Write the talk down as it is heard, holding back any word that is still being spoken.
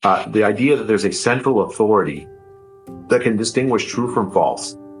The idea that there's a central authority that can distinguish true from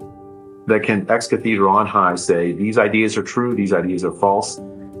false, that can ex cathedra on high say, these ideas are true, these ideas are false.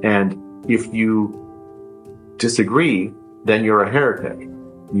 And if you disagree, then you're a heretic.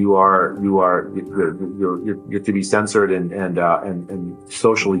 You're to be censored and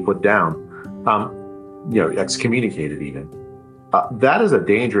socially put down, excommunicated even. That is a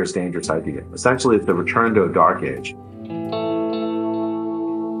dangerous idea. Essentially, it's the return to a dark age.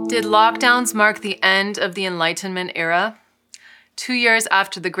 Did lockdowns mark the end of the Enlightenment era? 2 years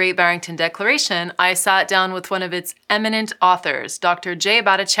after the Great Barrington Declaration, I sat down with one of its eminent authors, Dr. J.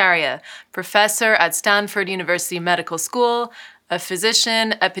 Bhattacharya, professor at Stanford University Medical School, a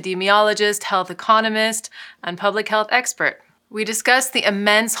physician, epidemiologist, health economist, and public health expert. We discussed the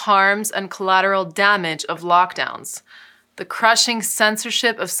immense harms and collateral damage of lockdowns, the crushing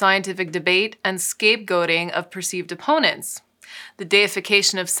censorship of scientific debate and scapegoating of perceived opponents, the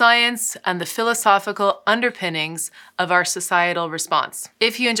deification of science, and the philosophical underpinnings of our societal response.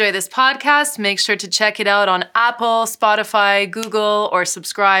 If you enjoy this podcast, make sure to check it out on Apple, Spotify, Google, or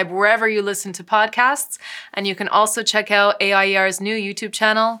subscribe wherever you listen to podcasts. And you can also check out AIER's new YouTube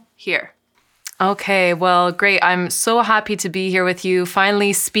channel here. Okay, well, great. I'm so happy to be here with you,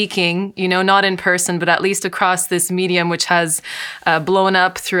 finally speaking, not in person, but at least across this medium, which has blown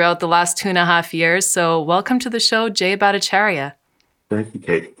up throughout the last 2.5 years. So welcome to the show, Jay Bhattacharya. Thank you,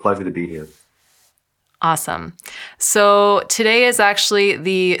 Kate. Pleasure to be here. Awesome. So today is actually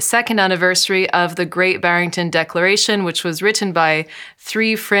the second anniversary of the Great Barrington Declaration, which was written by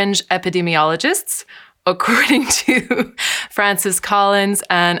 3 fringe epidemiologists, according to Francis Collins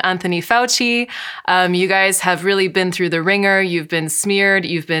and Anthony Fauci. You guys have really been through the ringer. You've been smeared.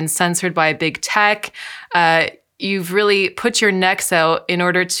 You've been censored by big tech. You've really put your necks out in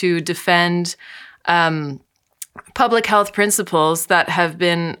order to defend public health principles that have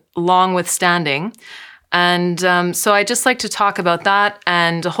been long withstanding. And so I'd just like to talk about that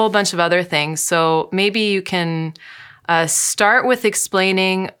and a whole bunch of other things. So maybe you can start with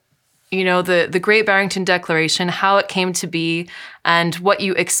explaining the Great Barrington Declaration, how it came to be, and what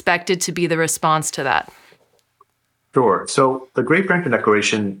you expected to be the response to that. Sure. So the Great Barrington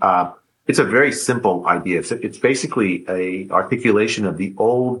Declaration, it's a very simple idea. It's basically a articulation of the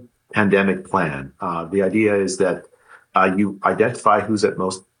old pandemic plan. The idea is that you identify who's at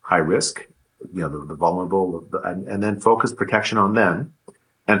most high risk, the vulnerable, and then focus protection on them.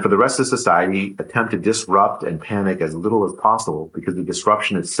 And for the rest of society, attempt to disrupt and panic as little as possible, because the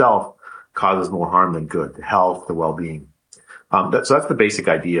disruption itself causes more harm than good to health, to well-being. So that's the basic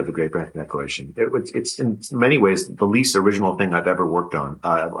idea of the Great Barrington Declaration. It's in many ways the least original thing I've ever worked on.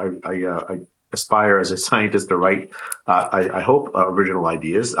 I aspire as a scientist to write, I hope, original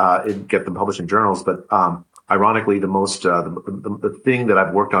ideas and get them published in journals. But ironically, the thing that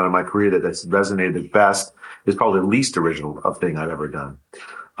I've worked on in my career that has resonated the best is probably the least original of thing I've ever done.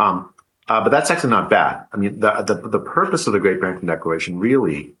 But that's actually not bad. I mean, the purpose of the Great Barrington Declaration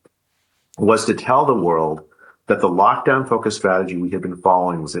really was to tell the world that the lockdown-focused strategy we had been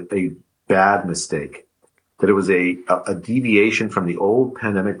following was a bad mistake, that it was a deviation from the old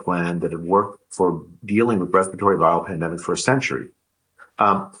pandemic plan that had worked for dealing with respiratory viral pandemics for a century.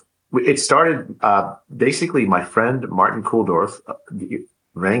 It started, basically, my friend Martin Kulldorff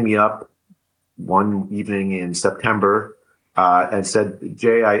rang me up one evening in September and said,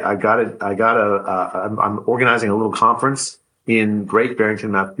 Jay, I'm organizing a little conference in Great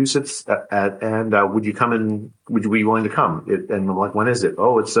Barrington, Massachusetts, and would you be willing to come? And I'm like, when is it?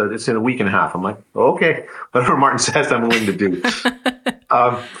 Oh, it's in a week and a half. I'm like, okay, whatever Martin says, I'm willing to do.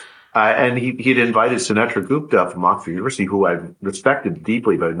 And he'd invited Sunetra Gupta from Oxford University, who I respected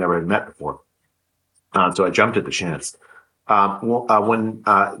deeply, but I'd never had met before. So I jumped at the chance. When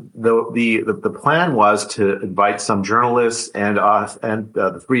the plan was to invite some journalists and us and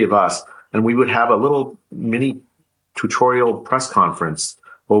the 3 of us, and we would have a little mini tutorial press conference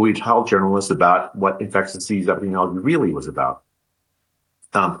where we tell journalists about what infectious disease epidemiology really was about.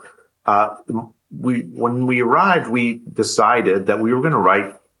 When we arrived, we decided that we were going to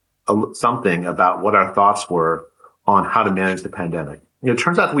write something about what our thoughts were on how to manage the pandemic. It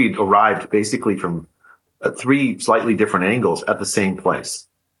turns out we arrived basically from 3 slightly different angles at the same place.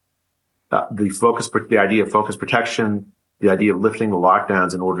 The idea of focus protection, the idea of lifting the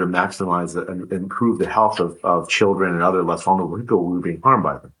lockdowns in order to maximize and improve the health of children and other less vulnerable people who were being harmed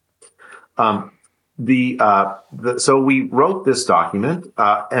by them. So we wrote this document,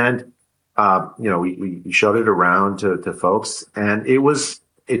 and we showed it around to folks, and I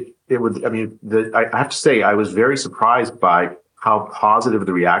have to say I was very surprised by how positive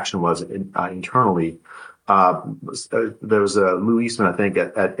the reaction was internally. there was a Lou Eastman, I think,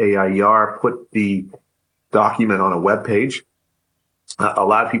 at AIER put the document on a web page,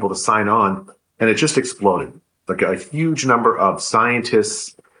 allowed people to sign on, and it just exploded. Like a huge number of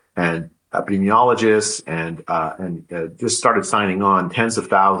scientists and epidemiologists and just started signing on, tens of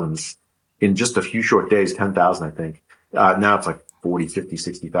thousands in just a few short days, 10,000, I think. Now it's like 40, 50,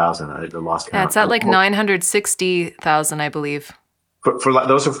 60,000. I lost Yeah, count. it's at like 960,000, I believe.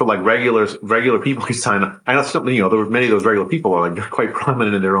 Those are for like regular people who sign up. I know something, there were many of those regular people are like quite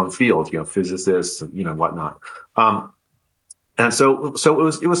prominent in their own fields, physicists, whatnot. And so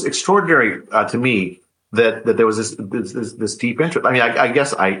it was extraordinary to me that there was this deep interest. I mean, I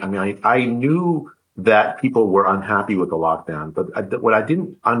guess I knew that people were unhappy with the lockdown, but what I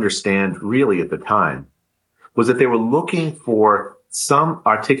didn't understand really at the time was that they were looking for some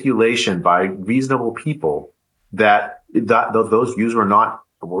articulation by reasonable people that those views were not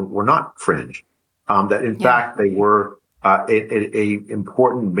fringe. That in fact they were a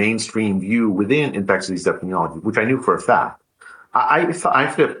important mainstream view within infectious disease epidemiology, which I knew for a fact. I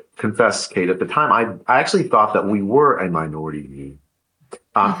have to confess, Kate, at the time, I actually thought that we were a minority view.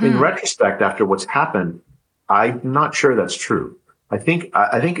 In retrospect, after what's happened, I'm not sure that's true. I think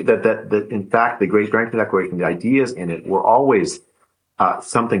that in fact, the Great Barrington Declaration, the ideas in it were always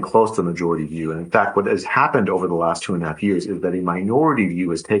something close to the majority view. And in fact, what has happened over the last 2.5 years is that a minority view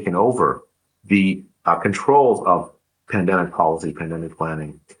has taken over the controls of pandemic policy, pandemic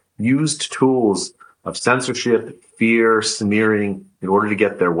planning, used tools of censorship, fear, smearing in order to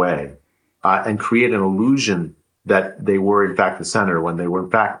get their way, and create an illusion that they were in fact the center when they were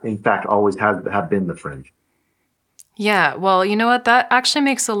in fact always have been the fringe. Yeah, well, you know what? That actually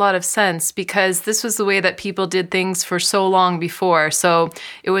makes a lot of sense because this was the way that people did things for so long before. So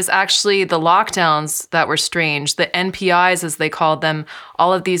it was actually the lockdowns that were strange, the NPIs, as they called them,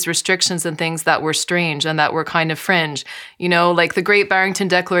 all of these restrictions and things that were strange and that were kind of fringe. Like the Great Barrington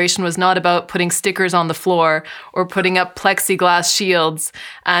Declaration was not about putting stickers on the floor or putting up plexiglass shields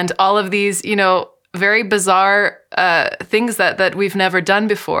and all of these, very bizarre things that we've never done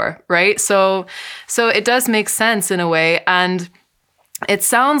before, right? So it does make sense in a way. And it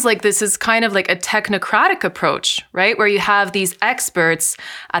sounds like this is kind of like a technocratic approach, right? Where you have these experts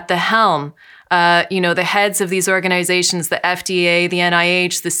at the helm, the heads of these organizations, the FDA, the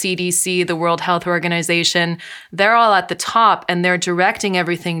NIH, the CDC, the World Health Organization, they're all at the top and they're directing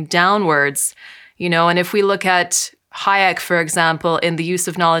everything downwards, and if we look at Hayek, for example, in The Use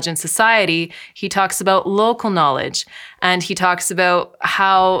of Knowledge in Society, he talks about local knowledge and he talks about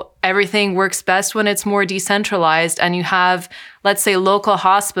how everything works best when it's more decentralized and you have, let's say, local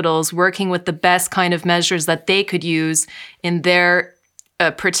hospitals working with the best kind of measures that they could use in their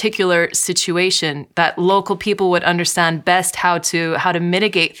particular situation, that local people would understand best how to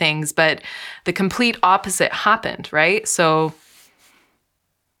mitigate things. But the complete opposite happened, right? So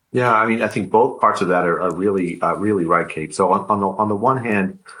yeah, I mean, I think both parts of that are really right, Kate. So on the one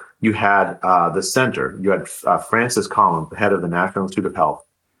hand, you had the center. You had Francis Collins, the head of the National Institute of Health,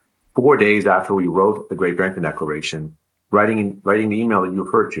 4 days after we wrote the Great Barrington Declaration, writing the email that you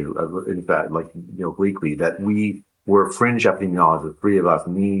referred to, in fact, obliquely, that we were fringe epidemiologists, the three of us,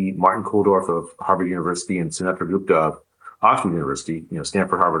 me, Martin Kulldorff of Harvard University, and Sunetra Gupta of Oxford University,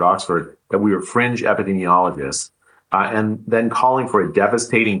 Stanford, Harvard, Oxford, that we were fringe epidemiologists. And then calling for a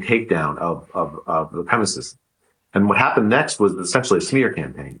devastating takedown of the premises. And what happened next was essentially a smear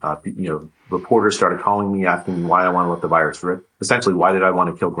campaign. Reporters started calling me, asking me why I want to let the virus rip. Essentially, why did I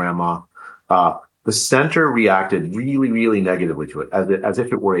want to kill grandma? The center reacted really, really negatively to it, as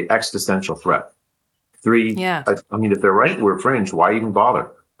if it were an existential threat. yeah. I mean, if they're right, we're fringe. Why even bother?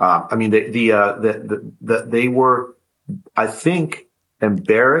 They were, I think,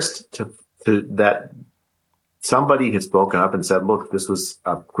 embarrassed to that. Somebody had spoken up and said, look, this was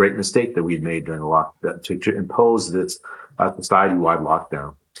a great mistake that we'd made during the lockdown to impose this society-wide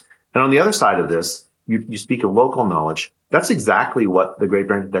lockdown. And on the other side of this, you speak of local knowledge. That's exactly what the Great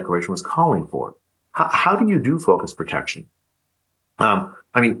Barrington Declaration was calling for. How do you do focus protection?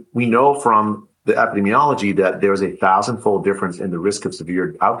 We know from the epidemiology that there's a 1,000-fold difference in the risk of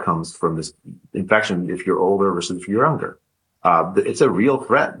severe outcomes from this infection if you're older versus if you're younger. It's a real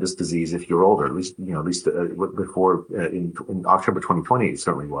threat, this disease, if you're older, at least before in October 2020, it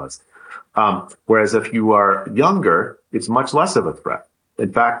certainly was. Whereas if you are younger, it's much less of a threat.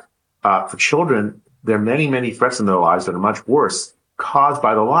 In fact, for children, there are many, many threats in their lives that are much worse caused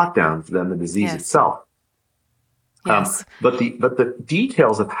by the lockdown than the disease itself. Yes. But the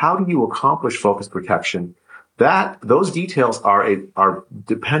details of how do you accomplish focus protection, those details are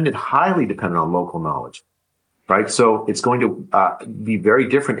highly dependent on local knowledge. Right. So it's going to be very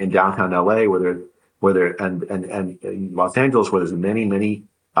different in downtown LA where and in Los Angeles, where there's many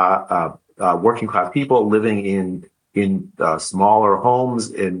working class people living in smaller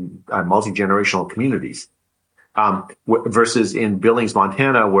homes in multi-generational communities. Versus in Billings,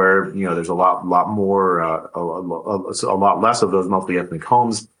 Montana, where there's a lot more, a lot less of those multi-ethnic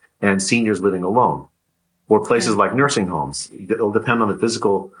homes and seniors living alone, or places Yeah. like nursing homes. It'll depend on the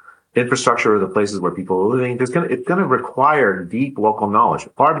physical infrastructure of the places where people are living. It's going to require deep local knowledge,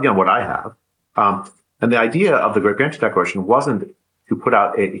 far beyond what I have. And the idea of the Great Barrington Declaration wasn't to put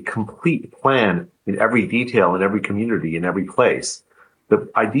out a complete plan in every detail, in every community, in every place. The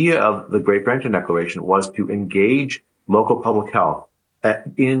idea of the Great Barrington Declaration was to engage local public health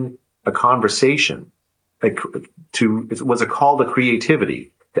in a conversation. It was a call to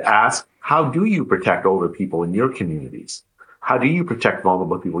creativity to ask, how do you protect older people in your communities? How do you protect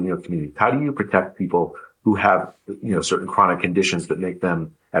vulnerable people in your community? How do you protect people who have certain chronic conditions that make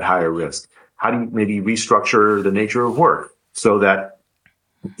them at higher risk? How do you maybe restructure the nature of work so that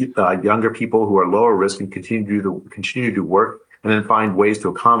younger people who are lower risk can continue to do work, and then find ways to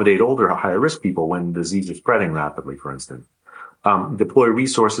accommodate older, higher risk people when disease is spreading rapidly, for instance. Deploy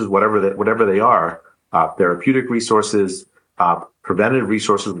resources, whatever they are, therapeutic resources, preventative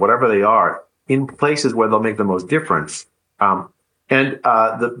resources, whatever they are, in places where they'll make the most difference. The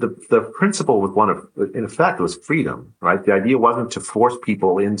principle was one of, in effect, was freedom, right? The idea wasn't to force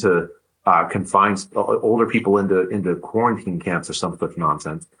people into confine older people into quarantine camps or some such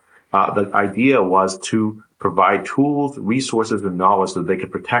nonsense. The idea was to provide tools, resources, and knowledge so that they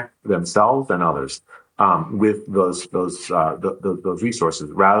could protect themselves and others with those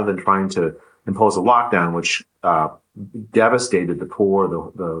resources, rather than trying to impose a lockdown, which devastated the poor,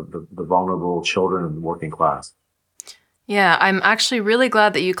 the vulnerable, children, and the working class. Yeah, I'm actually really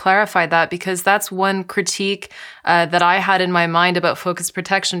glad that you clarified that, because that's one critique that I had in my mind about focused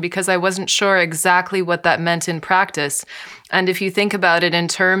protection, because I wasn't sure exactly what that meant in practice. And if you think about it in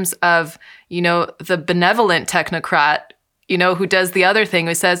terms of, the benevolent technocrat, who does the other thing,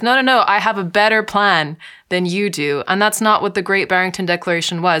 who says, no, I have a better plan than you do. And that's not what the Great Barrington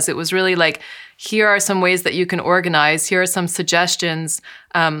Declaration was. It was really like, here are some ways that you can organize. Here are some suggestions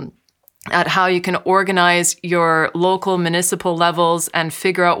at how you can organize your local municipal levels and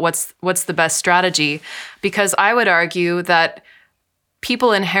figure out what's the best strategy. Because I would argue that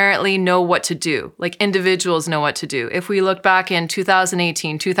people inherently know what to do, like individuals know what to do. If we look back in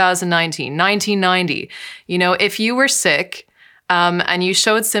 2018, 2019, 1990, if you were sick and you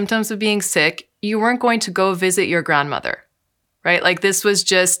showed symptoms of being sick, you weren't going to go visit your grandmother, right? Like, this was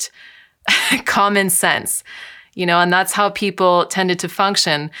just common sense. And that's how people tended to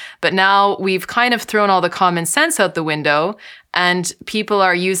function. But now we've kind of thrown all the common sense out the window, and people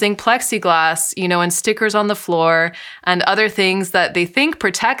are using plexiglass, and stickers on the floor and other things that they think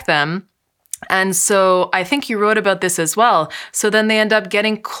protect them. And so I think you wrote about this as well. So then they end up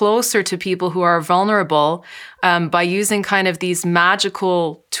getting closer to people who are vulnerable by using kind of these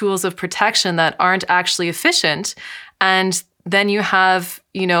magical tools of protection that aren't actually efficient. And then you have,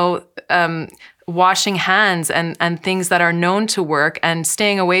 washing hands and things that are known to work, and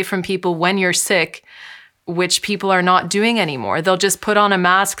staying away from people when you're sick, which people are not doing anymore. They'll just put on a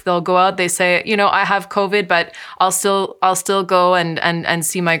mask, they'll go out, they say, I have COVID, but I'll still go and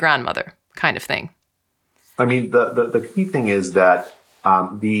see my grandmother, kind of thing. I mean, the key thing is that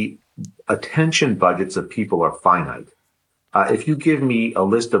the attention budgets of people are finite. If you give me a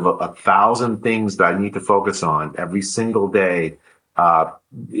list of 1,000 things that I need to focus on every single day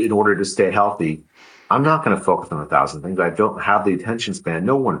in order to stay healthy, I'm not going to focus on 1,000 things. I don't have the attention span.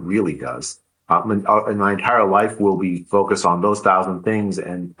 No one really does. And my entire life will be focused on those 1,000 things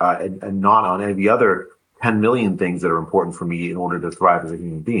and not on any of the other 10 million things that are important for me in order to thrive as a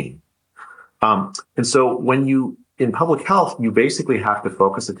human being. And so in public health, you basically have to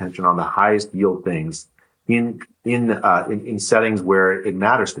focus attention on the highest yield things in settings where it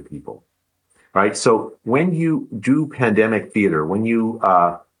matters to people. Right. So when you do pandemic theater, when you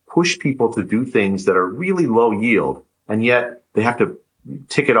push people to do things that are really low yield, and yet they have to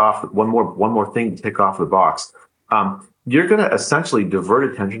tick it off, one more thing to tick off the box, you're going to essentially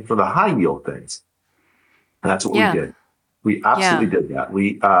divert attention from the high yield things. And that's what we did. We absolutely did that.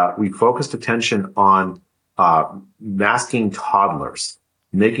 We focused attention on masking toddlers,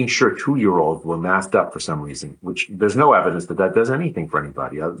 making sure 2-year-olds were masked up for some reason, which there's no evidence that does anything for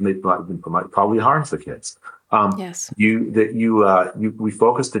anybody. It probably harms the kids. Yes. We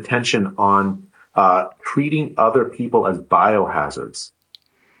focused attention on treating other people as biohazards.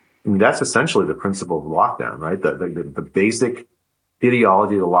 I mean, that's essentially the principle of lockdown, right? The basic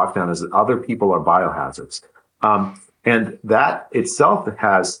ideology of the lockdown is that other people are biohazards. And that itself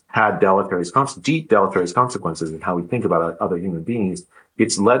has had deep deleterious consequences in how we think about other human beings.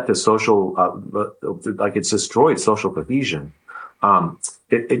 It's led to like it's destroyed social cohesion.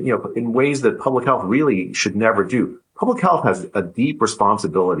 In ways that public health really should never do. Public health has a deep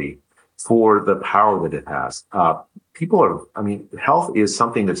responsibility for the power that it has. Health is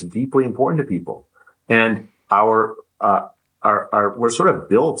something that's deeply important to people, and we're sort of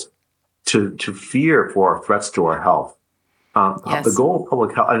built to fear for threats to our health. The Yes. goal of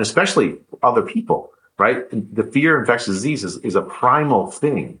public health, and especially other people, right? The fear of infectious disease is a primal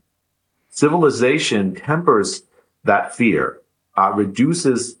thing. Civilization tempers that fear,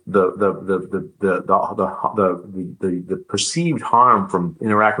 reduces the perceived harm from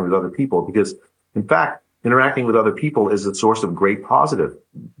interacting with other people, because in fact, interacting with other people is a source of great positive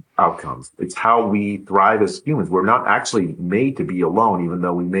outcomes. It's how we thrive as humans. We're not actually made to be alone, even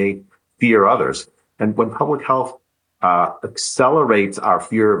though we may fear others. And when public health accelerates our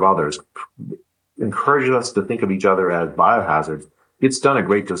fear of others, encourages us to think of each other as biohazards, it's done a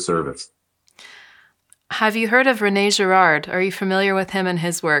great disservice. Have you heard of René Girard? Are you familiar with him and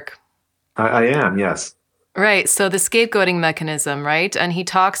his work? I am, yes. Right. So the scapegoating mechanism, right? And he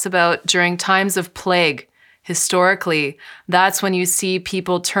talks about during times of plague, historically, that's when you see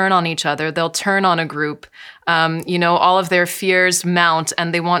people turn on each other. They'll turn on a group. All of their fears mount,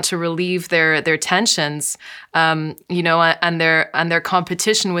 and they want to relieve their tensions. And their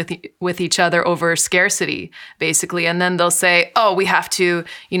competition with each other over scarcity, basically. And then they'll say, "Oh, we have to,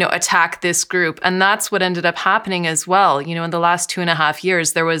 attack this group." And that's what ended up happening as well. In the last 2.5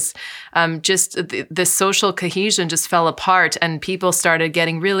 years, there was just the social cohesion just fell apart, and people started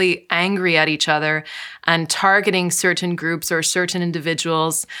getting really angry at each other and targeting certain groups or certain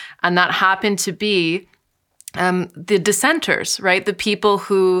individuals. And that happened to be the dissenters, right? The people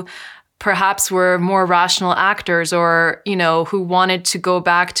who perhaps were more rational actors, or, who wanted to go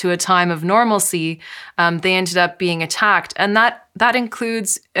back to a time of normalcy, they ended up being attacked. And that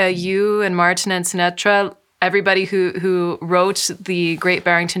includes you and Martin and Sinetra, everybody who wrote the Great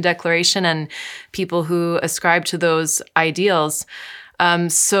Barrington Declaration, and people who ascribe to those ideals.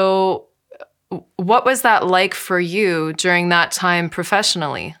 So what was that like for you during that time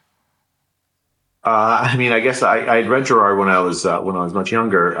professionally? I guess I read Gerard when I was much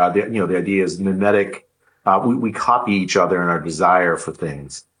younger. The idea is mimetic. We copy each other in our desire for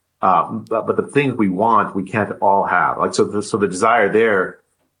things, but the things we want, we can't all have. Like so the desire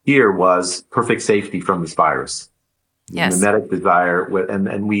here was perfect safety from this virus. The Yes. mimetic desire,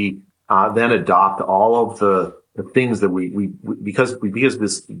 and we then adopt all of the things that because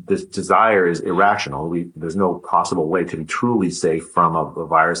this desire is irrational. There's no possible way to be truly safe from a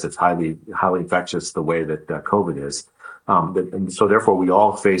virus that's highly infectious the way that COVID is, and so therefore we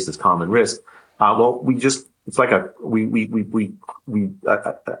all face this common risk. It's like we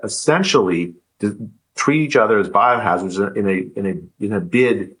essentially treat each other as biohazards in a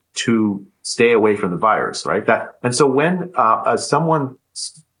bid to stay away from the virus, right? And so when someone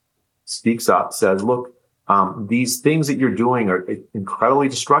speaks up, says, "Look, these things that you're doing are incredibly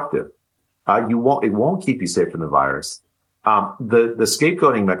destructive. It won't keep you safe from the virus." The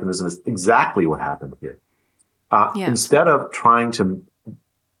scapegoating mechanism is exactly what happened here. Instead of trying to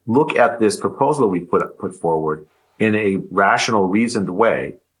look at this proposal we put forward in a rational, reasoned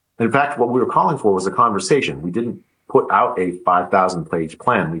way, in fact, what we were calling for was a conversation. We didn't put out a 5,000-page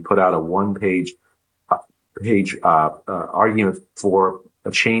plan. We put out a one-page argument for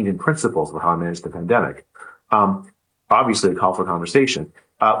a change in principles of how to manage the pandemic. Obviously, a call for conversation.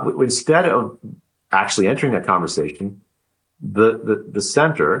 Instead of actually entering that conversation, the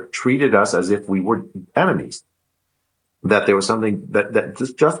center treated us as if we were enemies. That there was something that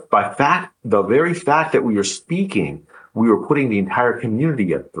just by the very fact that we were speaking, we were putting the entire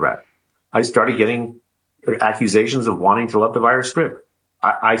community at threat. I started getting accusations of wanting to let the virus rip.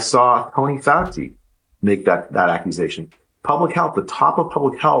 I saw Tony Fauci make that accusation. Public health, the top of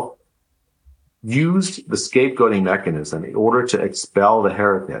public health, used the scapegoating mechanism in order to expel the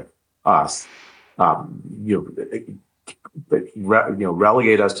heretic, us,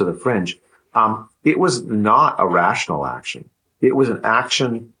 relegate us to the fringe. It was not a rational action. It was an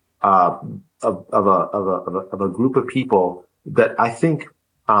action of a group of people that I think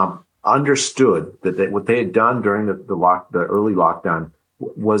understood that what they had done during the early lockdown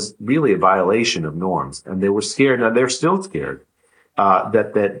was really a violation of norms, and they were scared. Now they're still scared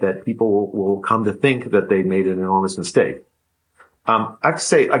that people will come to think that they made an enormous mistake. I have to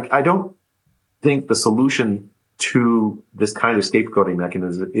say, I don't think the solution to this kind of scapegoating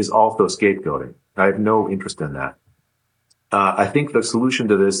mechanism is also scapegoating. I have no interest in that. I think the solution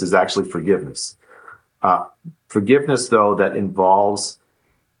to this is actually forgiveness. Forgiveness, though, that involves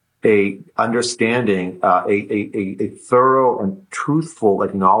a understanding, a thorough and truthful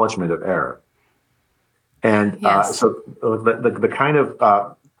acknowledgement of error. And Yes. so the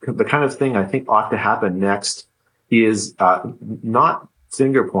kind of thing I think ought to happen next is not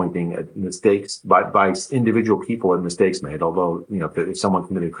finger pointing at mistakes by individual people and mistakes made. Although if someone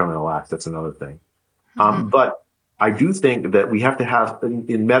committed a criminal act, that's another thing. Hmm. But I do think that we have to have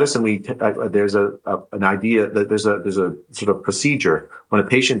in medicine. There's an idea that there's a sort of procedure when a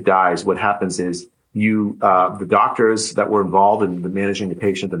patient dies. What happens is the doctors that were involved in managing the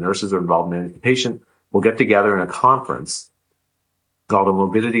patient, the nurses that are involved in managing the patient, will get together in a conference called a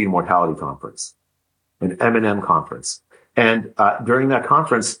Morbidity and Mortality Conference, an M&M conference. And during that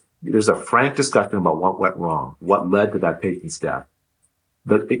conference, there's a frank discussion about what went wrong, what led to that patient's death.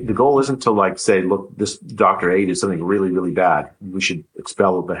 The goal isn't to say, look, this Dr. A did something really, really bad. We should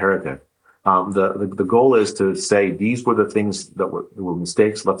expel the heretic. The goal is to say, these were the things that were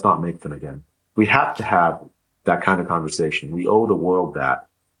mistakes. Let's not make them again. We have to have that kind of conversation. We owe the world that.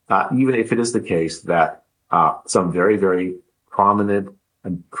 Even if it is the case that some very, very prominent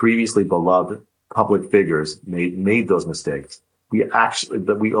and previously beloved public figures made those mistakes, we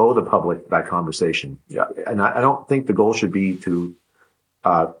owe the public that conversation. Yeah, and I don't think the goal should be to,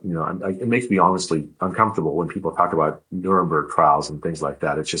 it makes me honestly uncomfortable when people talk about Nuremberg trials and things like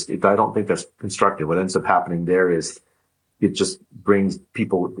that. I don't think that's constructive. What ends up happening there is it just brings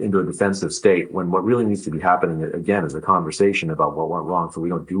people into a defensive state when what really needs to be happening again is a conversation about what went wrong so we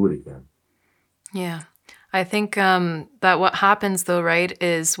don't do it again. Yeah. I think that what happens, though, right,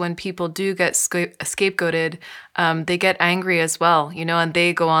 is when people do get scapegoated, they get angry as well, and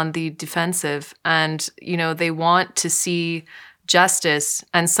they go on the defensive, and, they want to see justice.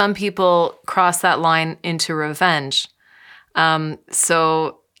 And some people cross that line into revenge.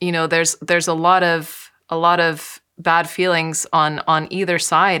 So, there's a lot of bad feelings on either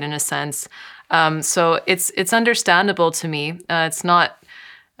side, in a sense. So it's understandable to me. It's not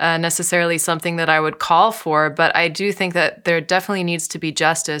necessarily something that I would call for, but I do think that there definitely needs to be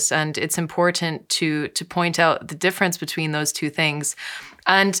justice, and it's important to point out the difference between those two things.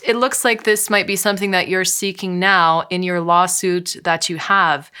 And it looks like this might be something that you're seeking now in your lawsuit that you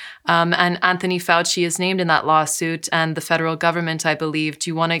have. And Anthony Fauci is named in that lawsuit, and the federal government, I believe. Do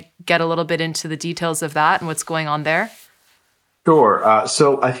you want to get a little bit into the details of that and what's going on there? Sure.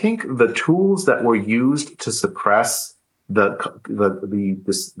 So I think the tools that were used to suppress the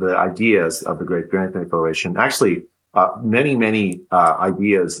ideas of the Great Barrington Declaration, actually, many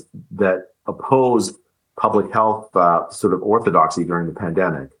ideas that opposed public health sort of orthodoxy during the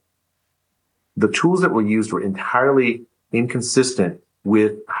pandemic. The tools that were used were entirely inconsistent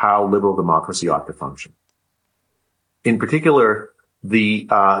with how liberal democracy ought to function. In particular, the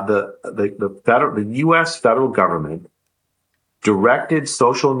U.S. federal government directed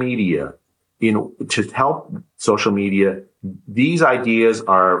social media to help social media. These ideas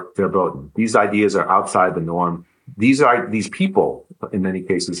are verboten. These ideas are outside the norm. These people, in many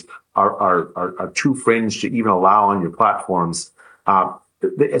cases, are too fringe to even allow on your platforms.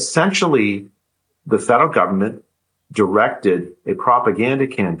 Essentially, the federal government directed a propaganda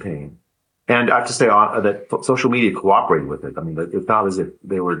campaign, and I have to say that social media cooperated with it. I mean, it's not as if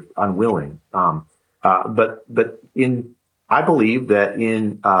they were unwilling. But I believe that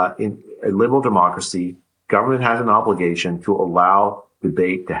in a liberal democracy, government has an obligation to allow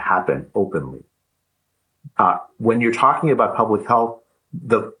debate to happen openly. When you're talking about public health,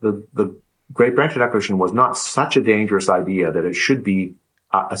 the Great Barrington Declaration was not such a dangerous idea that it should be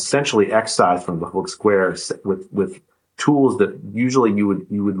essentially excised from the public square with tools that usually you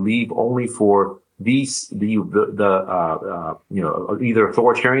would leave only for either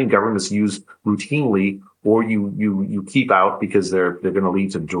authoritarian governments use routinely, or you keep out because they're going to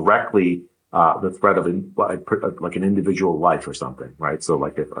lead to directly the threat of like an individual life or something, right? So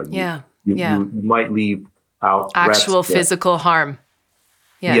like if you might leave out Actual threats physical harm.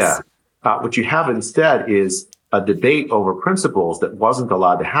 yeah. Yes. What you have instead is a debate over principles that wasn't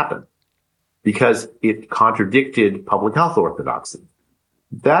allowed to happen because it contradicted public health orthodoxy.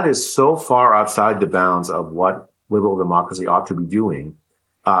 That is so far outside the bounds of what liberal democracy ought to be doing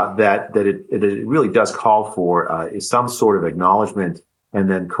that it really does call for some sort of acknowledgement and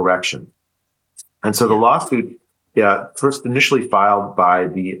then correction. And so the lawsuit, first initially filed by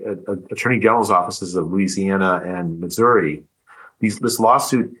the Attorney General's offices of Louisiana and Missouri, this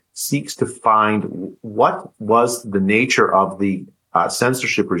lawsuit seeks to find what was the nature of the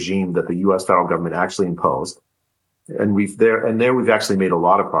censorship regime that the U.S. federal government actually imposed. And we've actually made a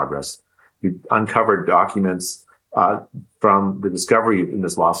lot of progress. We've uncovered documents from the discovery in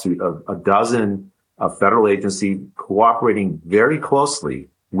this lawsuit of a dozen a federal agency cooperating very closely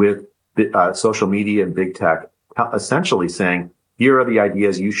with social media and big tech, essentially saying, here are the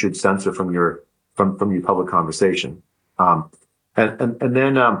ideas you should censor from your public conversation. And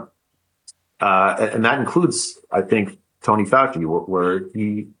then and that includes, I think, Tony Fauci, where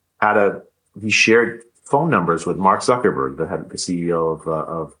he shared phone numbers with Mark Zuckerberg, the CEO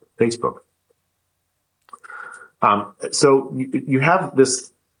of Facebook. So you have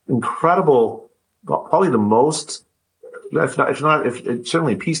this incredible, probably the most, if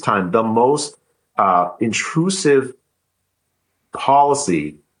certainly in peacetime, the most intrusive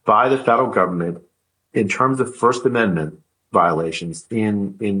policy by the federal government in terms of First Amendment violations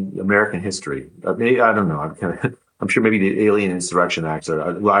in American history. Maybe, I don't know. I'm sure maybe the Alien Insurrection Acts are.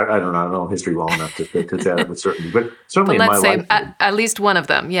 I don't know. I don't know history well enough to say that with certainty, but certainly But in my let's say lifetime. at least one of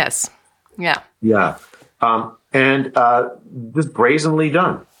them. Yes. Yeah. Yeah. And just brazenly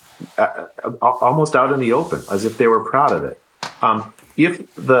done, almost out in the open, as if they were proud of it.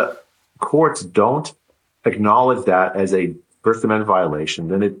 If the courts don't acknowledge that as a First Amendment violation,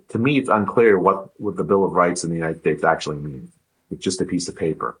 then to me, it's unclear what the Bill of Rights in the United States actually means. It's just a piece of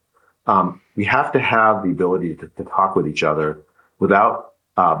paper. We have to have the ability to talk with each other without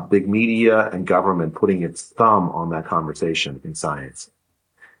big media and government putting its thumb on that conversation in science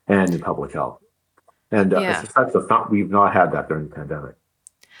and in public health. And Yeah. we've not had that during the pandemic.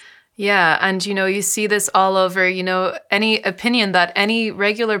 Yeah. And, you see this all over, any opinion that any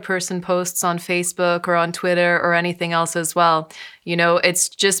regular person posts on Facebook or on Twitter or anything else as well. It's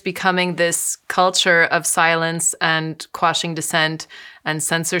just becoming this culture of silence and quashing dissent and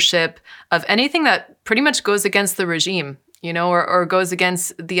censorship of anything that pretty much goes against the regime, or goes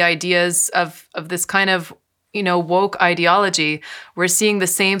against the ideas of this kind of, woke ideology. We're seeing the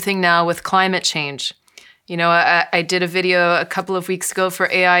same thing now with climate change. I did a video a couple of weeks ago for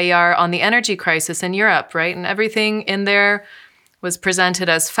AIER on the energy crisis in Europe, right? And everything in there was presented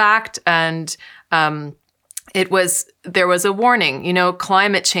as fact, and there was a warning,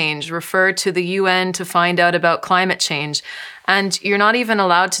 climate change, refer to the UN to find out about climate change. And you're not even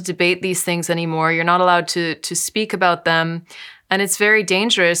allowed to debate these things anymore. You're not allowed to speak about them. And it's very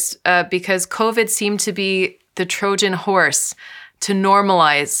dangerous because COVID seemed to be the Trojan horse to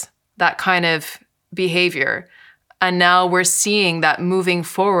normalize that kind of behavior. And now we're seeing that moving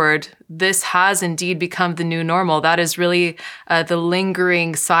forward, this has indeed become the new normal. That is really the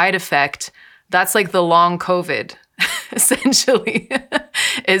lingering side effect. That's like the long COVID, essentially,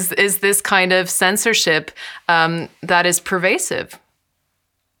 is this kind of censorship that is pervasive.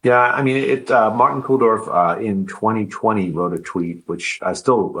 Yeah, I mean, Martin Kulldorff in 2020 wrote a tweet, which I'm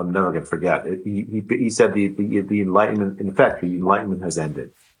never going to forget. He said the Enlightenment, in effect, the Enlightenment has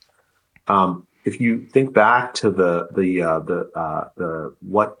ended. If you think back to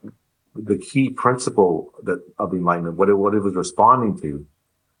what the key principle of the Enlightenment, what it was responding to,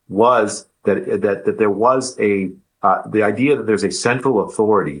 was that there was the idea that there's a central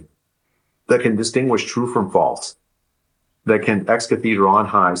authority that can distinguish true from false, that can ex cathedra on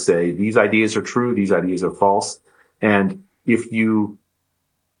high say these ideas are true, these ideas are false, and if you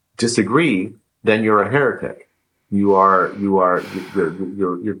disagree, then you're a heretic. You're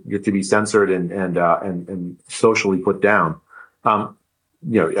to be censored and socially put down,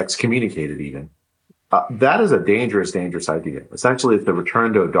 excommunicated even. That is a dangerous idea. Essentially, it's the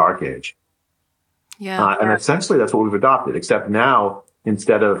return to a dark age. Yeah. And essentially that's what we've adopted, except now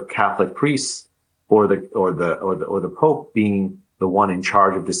instead of Catholic priests or the Pope being the one in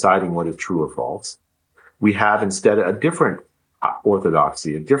charge of deciding what is true or false, we have instead a different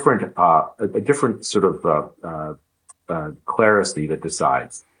orthodoxy, a different sort of clerisy that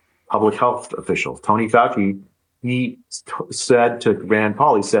decides. Public health officials. Tony Fauci, he said to Rand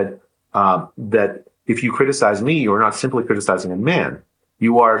Paul, he said that if you criticize me, you're not simply criticizing a man.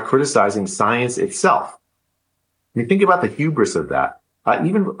 You are criticizing science itself. You think about the hubris of that.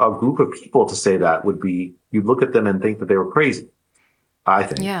 Even a group of people to say that would be, you'd look at them and think that they were crazy, I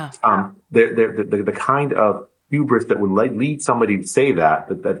think. Yeah. The kind of hubris that would lead somebody to say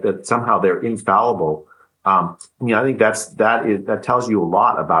that somehow they're infallible. I think that tells you a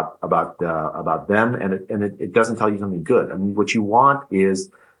lot about them, and it doesn't tell you something good. I mean, what you want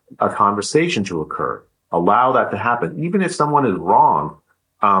is a conversation to occur. Allow that to happen, even if someone is wrong.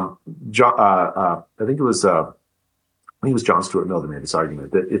 I think it was John Stuart Mill that made this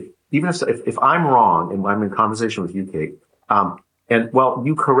argument that if I'm wrong and I'm in conversation with you, Kate, and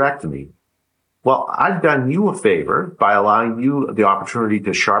you correct me, well, I've done you a favor by allowing you the opportunity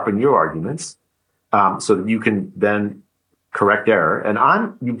to sharpen your arguments, so that you can then correct error. And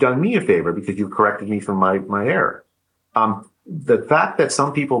you've done me a favor because you've corrected me from my error. The fact that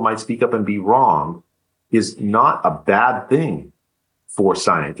some people might speak up and be wrong is not a bad thing for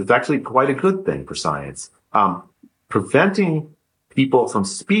science. It's actually quite a good thing for science. Preventing people from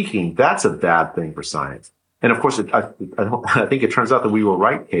speaking, that's a bad thing for science. And of course, I think it turns out that we were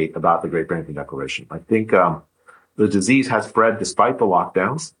right, Kate, about the Great Barrington Declaration. I think the disease has spread despite the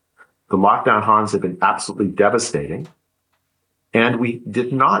lockdowns. The lockdown harms have been absolutely devastating. And we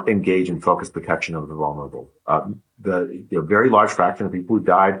did not engage in focused protection of the vulnerable. The very large fraction of people who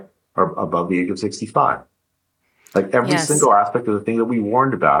died are above the age of 65. Like every Yes. single aspect of the thing that we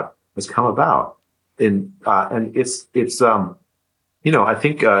warned about has come about. And it's I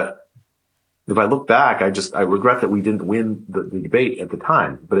think if I look back, I regret that we didn't win the debate at the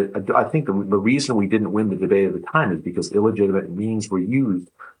time. But I think the reason we didn't win the debate at the time is because illegitimate means were used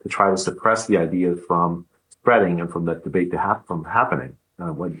to try to suppress the idea from spreading and from that debate from happening.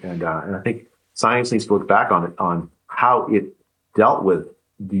 And I think science needs to look back on how it dealt with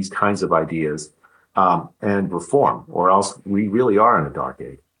these kinds of ideas and reform, or else we really are in a dark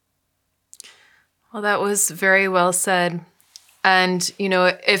age. Well, that was very well said. And,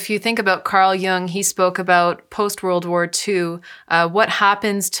 if you think about Carl Jung, he spoke about post-World War II, what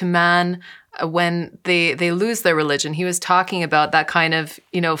happens to man when they lose their religion. He was talking about that kind of,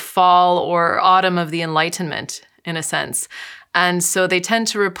 fall or autumn of the Enlightenment, in a sense. And so they tend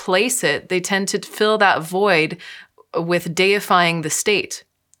to replace it. They tend to fill that void with deifying the state.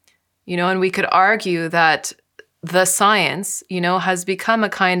 And we could argue that the science, has become a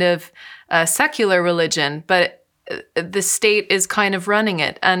kind of secular religion, but the state is kind of running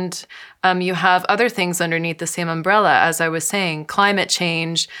it. And you have other things underneath the same umbrella, as I was saying, climate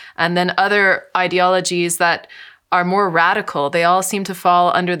change, and then other ideologies that are more radical. They all seem to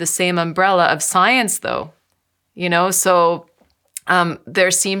fall under the same umbrella of science, though. So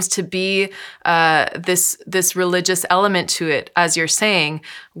there seems to be this religious element to it, as you're saying,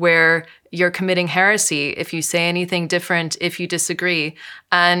 where you're committing heresy if you say anything different, if you disagree.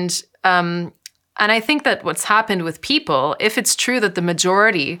 And I think that what's happened with people, if it's true that the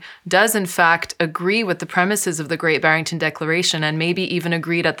majority does in fact agree with the premises of the Great Barrington Declaration and maybe even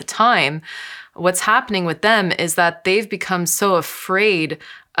agreed at the time, what's happening with them is that they've become so afraid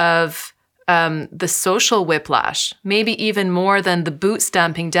of the social whiplash, maybe even more than the boot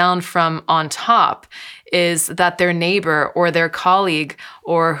stamping down from on top, is that their neighbor or their colleague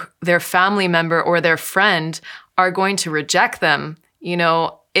or their family member or their friend are going to reject them,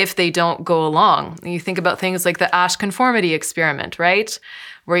 if they don't go along. You think about things like the Asch conformity experiment, right?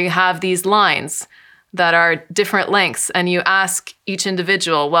 Where you have these lines that are different lengths and you ask each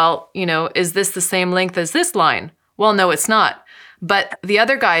individual, well, is this the same length as this line? Well, no, it's not. But the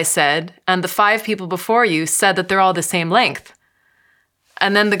other guy said, and the 5 people before you said that they're all the same length.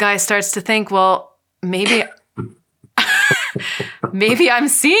 And then the guy starts to think, well, maybe I'm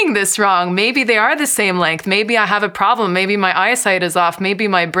seeing this wrong. Maybe they are the same length. Maybe I have a problem. Maybe my eyesight is off. Maybe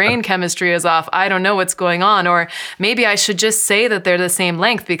my brain chemistry is off. I don't know what's going on. Or maybe I should just say that they're the same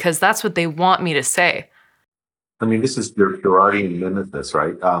length because that's what they want me to say. I mean, this is Girardian mimesis,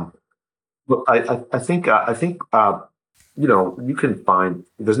 right? Look, I think you can find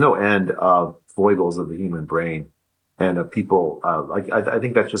there's no end of foibles of the human brain and of people. I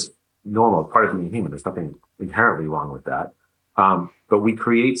think that's just normal, part of being human. There's nothing inherently wrong with that. But we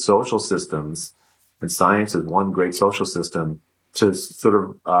create social systems, and science is one great social system to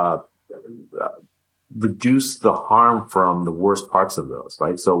sort of reduce the harm from the worst parts of those,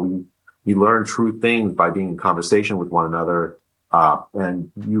 right? So we learn true things by being in conversation with one another,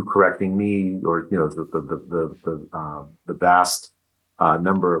 and you correcting me, or the vast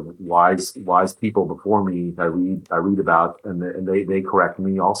number of wise people before me I read about, and they correct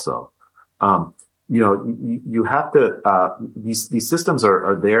me also. You have to these systems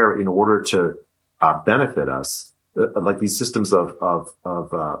are there in order to benefit us, like these systems of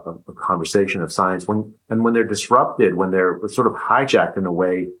conversation, of science. When they're disrupted, when they're sort of hijacked in a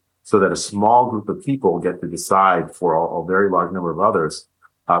way so that a small group of people get to decide for a very large number of others,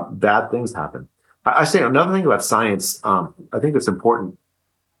 bad things happen. I say another thing about science. I think it's important.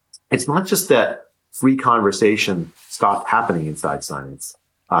 It's not just that free conversation stopped happening inside science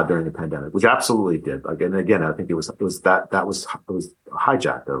during the pandemic, which absolutely did. Again, I think it was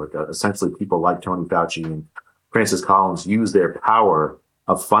hijacked. Essentially, people like Tony Fauci and Francis Collins used their power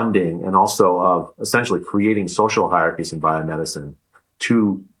of funding and also of essentially creating social hierarchies in biomedicine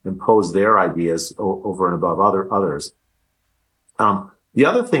to impose their ideas over and above others. The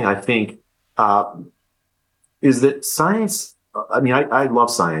other thing I think is that science. I mean, I love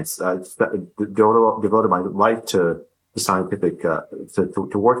science. I devoted my life to scientific, to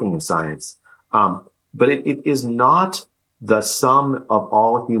working in science. But it is not the sum of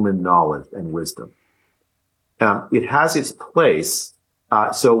all human knowledge and wisdom. It has its place.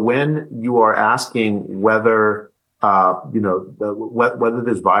 So when you are asking whether, whether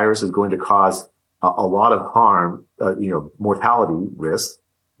this virus is going to cause a lot of harm, mortality risk,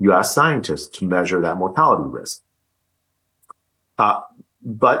 you ask scientists to measure that mortality risk.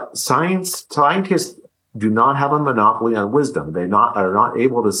 But scientists do not have a monopoly on wisdom. Are not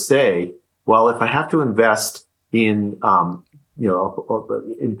able to say, well, if I have to invest in,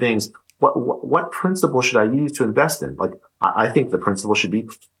 in things, what principle should I use to invest in? Like, I think the principle should be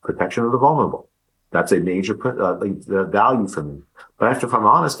protection of the vulnerable. That's a major value for me. But if I'm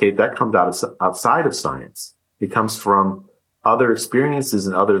honest, Kate, that comes outside of science. It comes from other experiences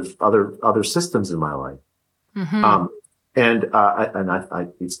and other systems in my life. Mm-hmm.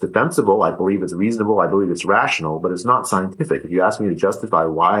 It's defensible. I believe it's reasonable. I believe it's rational, but it's not scientific. If you ask me to justify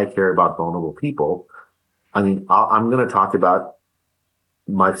why I care about vulnerable people, I mean, I'm going to talk about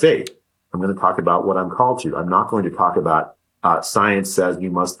my faith. I'm going to talk about what I'm called to. I'm not going to talk about science says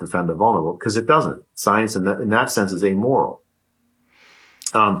you must defend the vulnerable, because it doesn't. Science in that sense is amoral.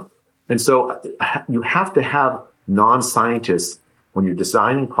 And so you have to have non-scientists when you're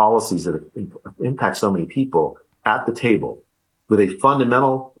designing policies that impact so many people at the table with a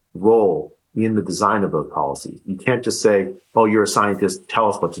fundamental role in the design of those policies. You can't just say, oh, you're a scientist, tell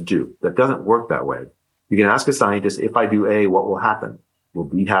us what to do. That doesn't work that way. You can ask a scientist, if I do A, what will happen? Will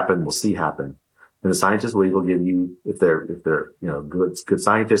B happen? Will C happen? And the scientist will give you, if they're good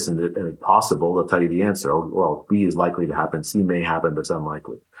scientists and it's possible, they'll tell you the answer. Oh, well, B is likely to happen, C may happen, but it's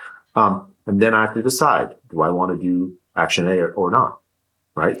unlikely. And then I have to decide, do I want to do action A or not?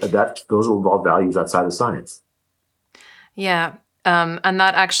 Right? Those will involve values outside of science. Yeah. And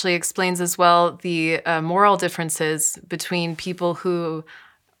that actually explains as well the moral differences between people who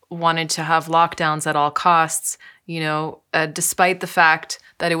wanted to have lockdowns at all costs, despite the fact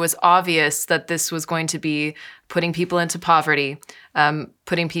that it was obvious that this was going to be putting people into poverty,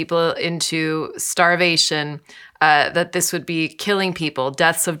 putting people into starvation, that this would be killing people,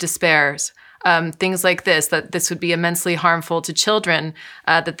 deaths of despair, things like this, that this would be immensely harmful to children,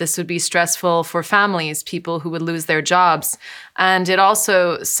 that this would be stressful for families, people who would lose their jobs. And it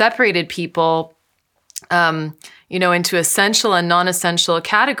also separated people, into essential and non-essential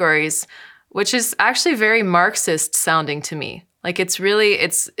categories, which is actually very Marxist sounding to me. Like it's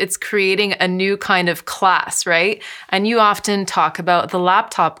creating a new kind of class, right? And you often talk about the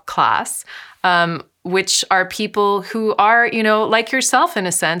laptop class, which are people who are, like yourself in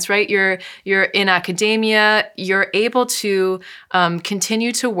a sense, right? You're in academia, you're able to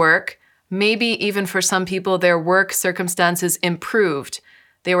continue to work. Maybe even for some people, their work circumstances improved.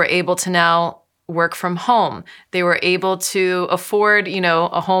 They were able to now work from home. They were able to afford,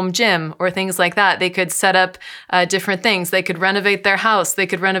 a home gym or things like that. They could set up different things. They could renovate their house. They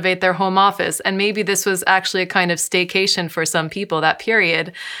could renovate their home office. And maybe this was actually a kind of staycation for some people that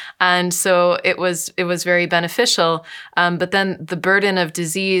period. And so it was very beneficial. But then the burden of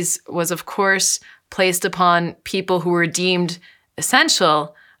disease was, of course, placed upon people who were deemed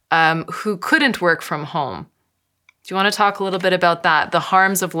essential, who couldn't work from home. Do you want to talk a little bit about that? The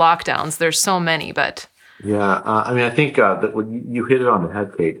harms of lockdowns. There's so many, but. Yeah, I think that you hit it on the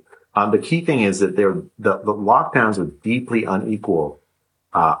head, Kate. The key thing is that the lockdowns are deeply unequal,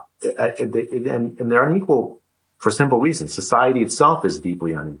 and they're unequal for simple reasons. Society itself is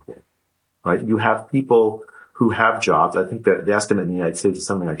deeply unequal, right? You have people who have jobs. I think that the estimate in the United States is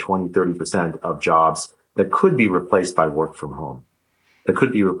something like 20-30% of jobs that could be replaced by work from home, that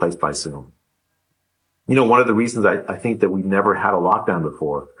could be replaced by Zoom. One of the reasons I think that we've never had a lockdown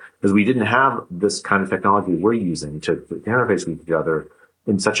before is we didn't have this kind of technology we're using to interface with each other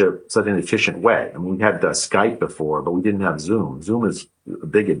in such an efficient way. I mean, we had Skype before, but we didn't have Zoom. Zoom is a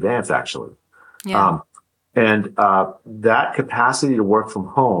big advance, actually. Yeah. That capacity to work from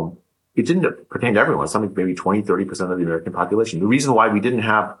home, it didn't pertain to everyone. Something maybe 20-30% of the American population. The reason why we didn't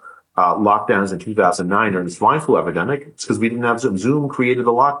have lockdowns in 2009 during the swine flu epidemic is because we didn't have Zoom. Zoom created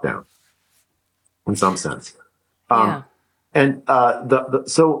a lockdown. In some sense. Yeah. And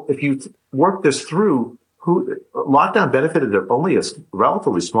so if you work this through, lockdown benefited only a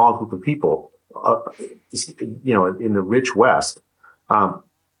relatively small group of people, in the rich West, and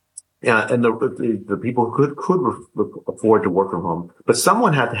the people who could afford to work from home. But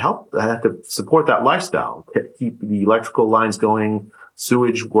someone had to support that lifestyle, keep the electrical lines going,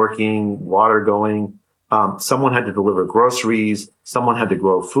 sewage working, water going. Someone had to deliver groceries. Someone had to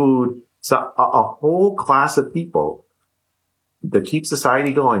grow food. So a whole class of people that keep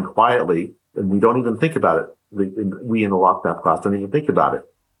society going quietly, and we don't even think about it. We in the lockdown class don't even think about it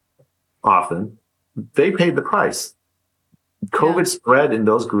often. They paid the price. COVID spread in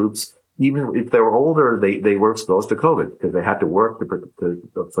those groups, even if they were older, they were exposed to COVID because they had to work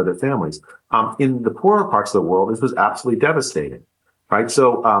for their families. In the poorer parts of the world, this was absolutely devastating, right?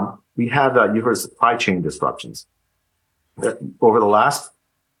 So we had, you heard supply chain disruptions. Over the last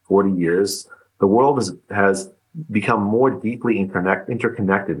 40 years, the world has become more deeply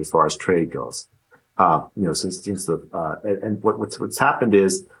interconnected as far as trade goes. Since and what's happened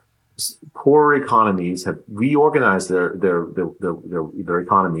is poorer economies have reorganized their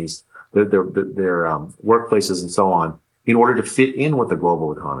economies, their workplaces, and so on, in order to fit in with the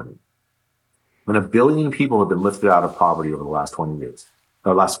global economy. And 1 billion people have been lifted out of poverty over the last 20 years,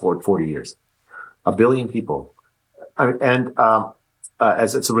 or last 40 years. 1 billion people.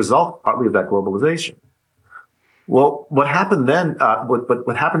 As it's a result, partly of that globalization. Well, what happened then?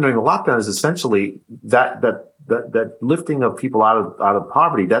 What happened during the lockdown is essentially that lifting of people out of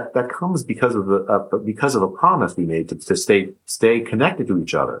poverty. That comes because of a promise we made to stay connected to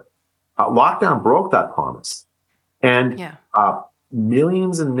each other. Lockdown broke that promise, and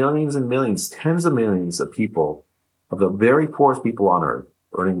millions and millions and millions, tens of millions of people, of the very poorest people on earth,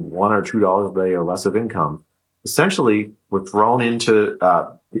 earning $1 or $2 a day or less of income, essentially were thrown into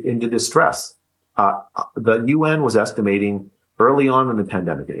distress. The UN was estimating early on in the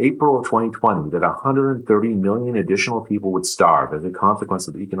pandemic, in April of 2020, that 130 million additional people would starve as a consequence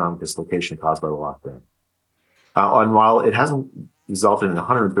of the economic dislocation caused by the lockdown. And while it hasn't resulted in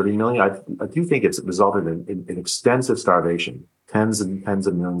 130 million, I do think it's resulted in extensive starvation, tens and tens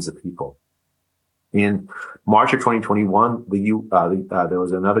of millions of people. In March of 2021, there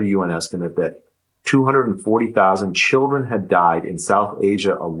was another UN estimate that 240,000 children had died in South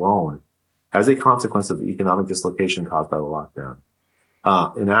Asia alone as a consequence of the economic dislocation caused by the lockdown.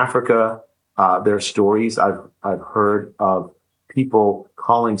 In Africa, there are stories I've heard of people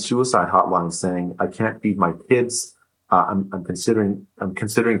calling suicide hotlines saying, "I can't feed my kids. I'm considering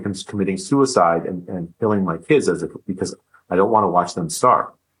committing suicide and killing my kids because I don't want to watch them starve."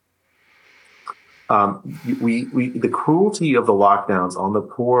 The cruelty of the lockdowns on the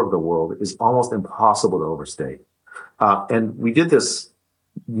poor of the world is almost impossible to overstate. And we did this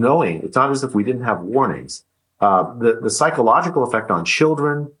knowing it's not as if we didn't have warnings. The psychological effect on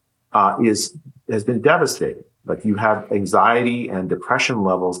children has been devastating. Like, you have anxiety and depression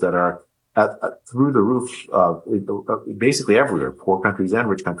levels that are through the roof, basically everywhere, poor countries and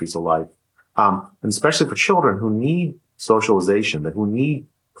rich countries alike. And especially for children who need socialization, who need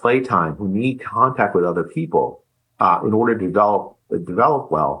playtime, who need contact with other people in order to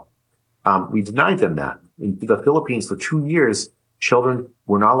develop well. We denied them that. In the Philippines, for 2 years, children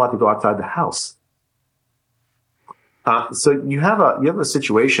were not allowed to go outside the house. So you have a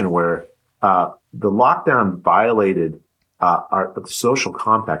situation where the lockdown violated the social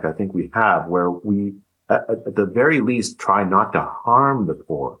compact I think we have, where we, at the very least, try not to harm the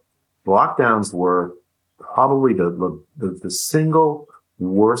poor. Lockdowns were probably the single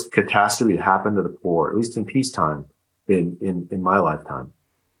worst catastrophe that happened to the poor, at least in peacetime, in my lifetime.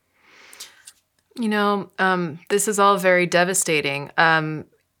 This is all very devastating.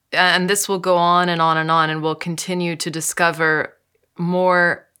 And this will go on and on and on, and we'll continue to discover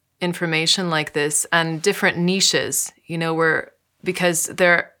more information like this and different niches, because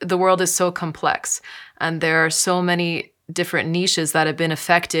the world is so complex and there are so many different niches that have been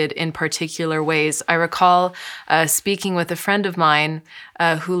affected in particular ways. I recall speaking with a friend of mine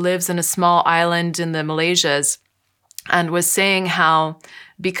who lives in a small island in the Malaysias, and was saying how,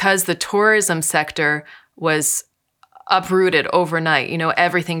 because the tourism sector was uprooted overnight,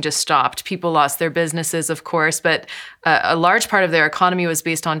 everything just stopped. People lost their businesses, of course, but a large part of their economy was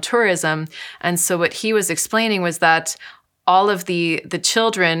based on tourism. And so what he was explaining was that all of the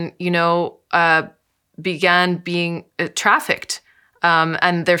children, began being trafficked,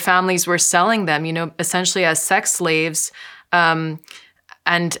 and their families were selling them, essentially as sex slaves. And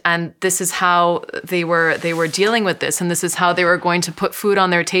this is how they were dealing with this, and this is how they were going to put food on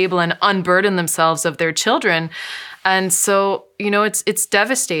their table and unburden themselves of their children. And so, it's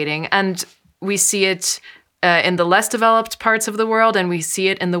devastating, and we see it in the less developed parts of the world, and we see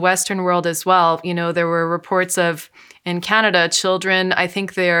it in the Western world as well. There were reports of, in Canada, children, I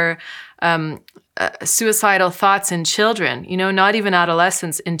think they're suicidal thoughts in children, not even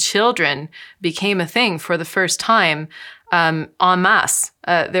adolescents, in children became a thing for the first time. En masse.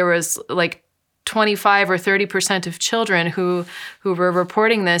 There was like 25 or 30% of children who were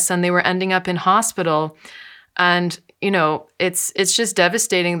reporting this, and they were ending up in hospital. And, it's just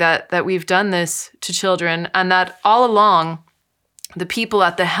devastating that we've done this to children, and that all along, the people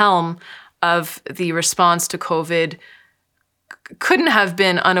at the helm of the response to COVID couldn't have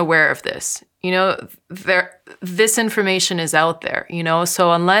been unaware of this. this information is out there,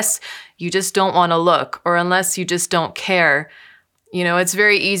 so unless you just don't want to look, or unless you just don't care, it's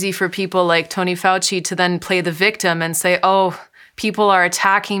very easy for people like Tony Fauci to then play the victim and say, oh, people are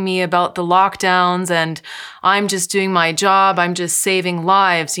attacking me about the lockdowns and I'm just doing my job. I'm just saving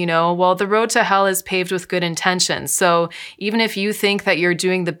lives, Well, the road to hell is paved with good intentions. So even if you think that you're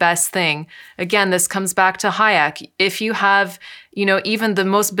doing the best thing, again, this comes back to Hayek. If you have, even the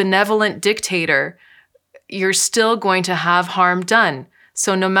most benevolent dictator, you're still going to have harm done.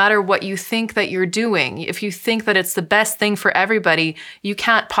 So no matter what you think that you're doing, if you think that it's the best thing for everybody, you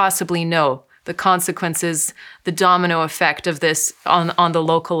can't possibly know the consequences, the domino effect of this on the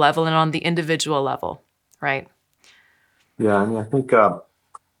local level and on the individual level, right? Yeah, I mean, I think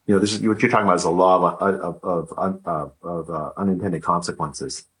this is what you're talking about is a law of unintended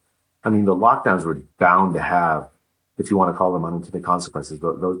consequences. I mean, the lockdowns were bound to have, if you want to call them unintended consequences,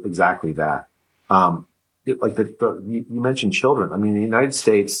 those exactly that. You mentioned children. I mean, in the United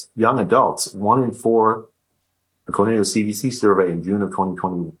States, young adults, 1 in 4, according to a CDC survey in June of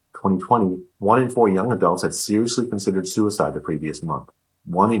 2020, 1 in 4 young adults had seriously considered suicide the previous month.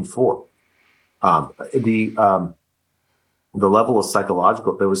 1 in 4. The level of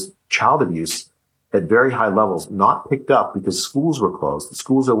there was child abuse at very high levels, not picked up because schools were closed. The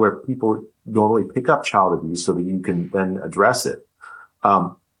schools are where people normally pick up child abuse so that you can then address it.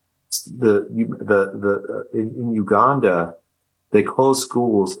 In Uganda, they closed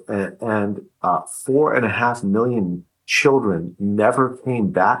schools and 4.5 million children never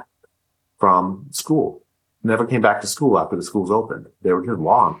came back from school, never came back to school after the schools opened. They were just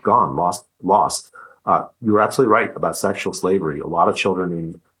gone, lost. You're absolutely right about sexual slavery. A lot of children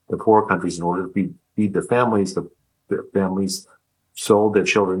in the poor countries, in order to feed their families, the families sold their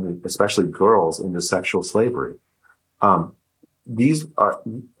children, especially girls, into sexual slavery. These are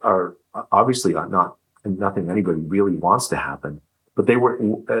obviously not nothing anybody really wants to happen, but they were,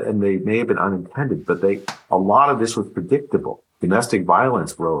 and they may have been unintended, but a lot of this was predictable. Domestic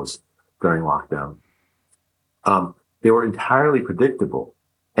violence rose during lockdown. They were entirely predictable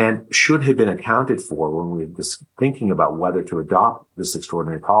and should have been accounted for when we were just thinking about whether to adopt this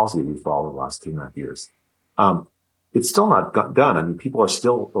extraordinary policy we followed the last 2.5 years. It's still not done. I mean,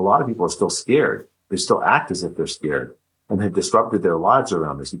 a lot of people are still scared. They still act as if they're scared and have disrupted their lives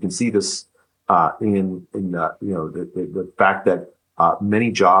around this. You can see this the fact that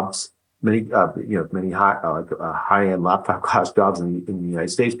many jobs, many high-end laptop class jobs in the United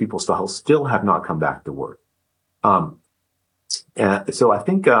States, people still have not come back to work. So I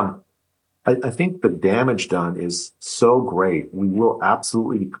think the damage done is so great. We will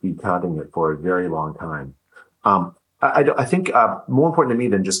absolutely be counting it for a very long time. I think more important to me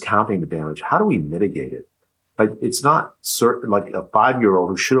than just counting the damage, how do we mitigate it? Like, it's not certain, like a 5-year-old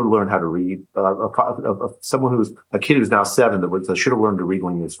who should have learned how to read, a kid who's now 7 that should have learned to read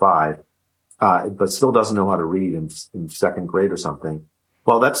when he was 5, but still doesn't know how to read in second grade or something.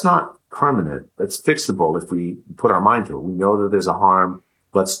 Well, that's not permanent. That's fixable if we put our mind to it. We know that there's a harm.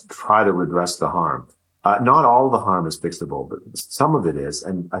 Let's try to redress the harm. Not all of the harm is fixable, but some of it is.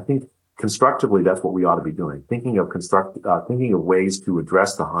 And I think constructively, that's what we ought to be doing. Thinking of ways to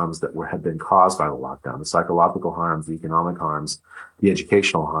address the harms that have been caused by the lockdown, the psychological harms, the economic harms, the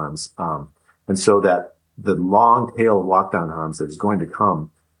educational harms. And so that the long tail of lockdown harms that is going to come,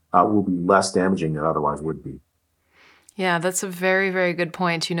 will be less damaging than otherwise would be. Yeah, that's a very, very good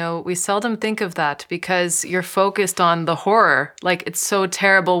point. We seldom think of that because you're focused on the horror. Like, it's so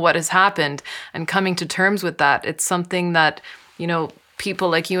terrible what has happened, and coming to terms with that. It's something that, people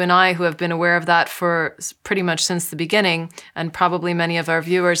like you and I who have been aware of that for pretty much since the beginning, and probably many of our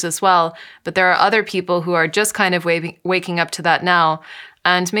viewers as well. But there are other people who are just kind of waking up to that now,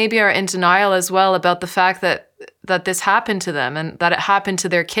 and maybe are in denial as well about the fact that this happened to them, and that it happened to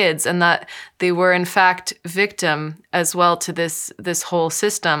their kids, and that they were in fact victim as well to this whole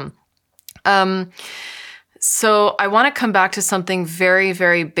system. So I want to come back to something very,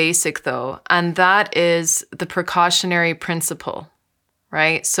 very basic though, and that is the precautionary principle.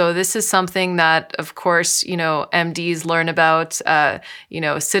 Right. So this is something that, of course, MDs learn about,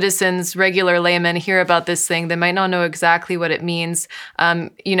 citizens, regular laymen hear about this thing. They might not know exactly what it means,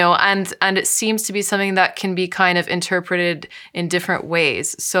 and it seems to be something that can be kind of interpreted in different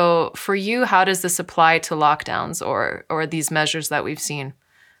ways. So for you, how does this apply to lockdowns or these measures that we've seen?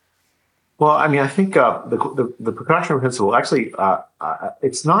 Well, I mean, I think the precautionary principle actually,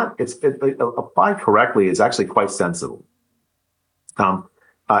 applied correctly is actually quite sensible.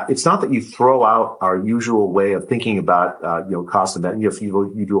 It's not that you throw out our usual way of thinking about, cost and benefit.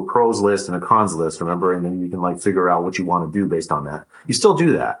 You do a pros list and a cons list, remember, and then you can figure out what you want to do based on that. You still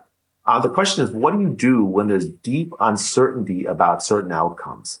do that. The question is, what do you do when there's deep uncertainty about certain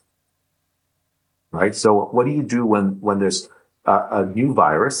outcomes, right? So what do you do when there's a new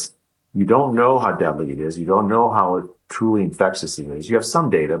virus? You don't know how deadly it is. You don't know how truly infectious it is. You have some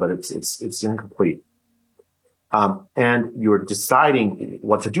data, but it's incomplete. And you're deciding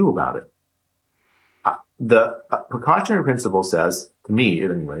what to do about it. The precautionary principle says, to me,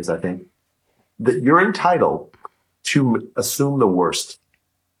 anyways, I think that you're entitled to assume the worst,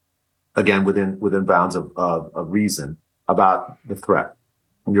 again, within bounds of reason about the threat.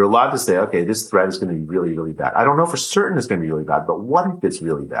 And you're allowed to say, okay, this threat is going to be really, really bad. I don't know for certain it's going to be really bad, but what if it's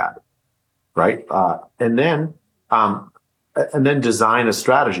really bad, right? And then design a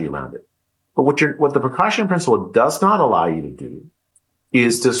strategy around it. But what the precautionary principle does not allow you to do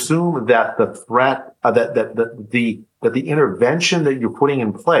is to assume that the threat, that the intervention that you're putting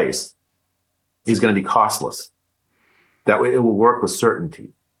in place is going to be costless. That way, it will work with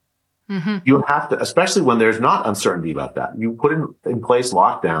certainty. Mm-hmm. You have to, especially when there's not uncertainty about that. You put in place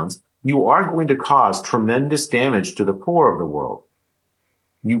lockdowns. You are going to cause tremendous damage to the poor of the world.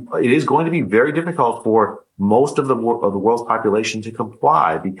 It is going to be very difficult for most of the world's population to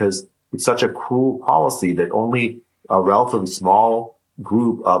comply because it's such a cruel policy that only a relatively small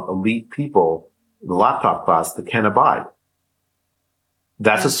group of elite people, the laptop class, that can abide.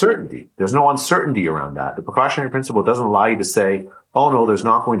 That's a certainty. There's no uncertainty around that. The precautionary principle doesn't allow you to say, oh, no, there's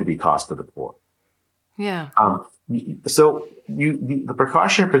not going to be cost to the poor. Yeah. So the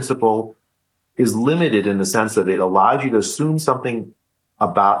precautionary principle is limited in the sense that it allows you to assume something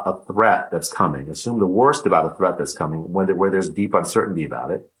about a threat that's coming, assume the worst about a threat that's coming where there's deep uncertainty about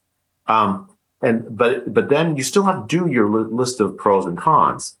it. But then you still have to do your list of pros and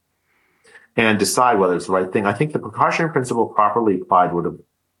cons and decide whether it's the right thing. I think the precautionary principle properly applied would have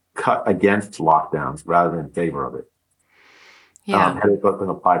cut against lockdowns rather than in favor of it. Yeah. Had it been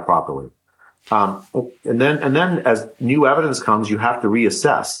applied properly. And then as new evidence comes, you have to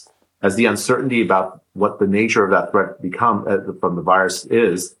reassess as the uncertainty about what the nature of that threat from the virus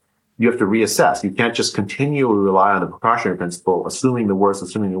is. You have to reassess. You can't just continually rely on the precautionary principle, assuming the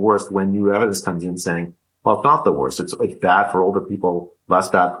worst when new evidence comes in saying, well, it's not the worst. It's bad for older people, less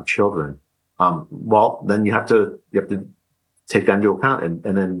bad for children. Well, then you have to take that into account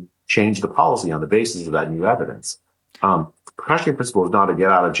and then change the policy on the basis of that new evidence. Precautionary principle is not a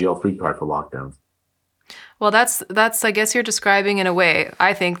get out of jail free card for lockdowns. Well, that's I guess you're describing in a way,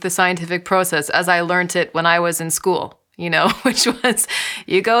 I think, the scientific process as I learned it when I was in school, which was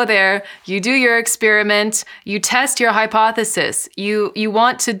you go there, you do your experiment, you test your hypothesis, you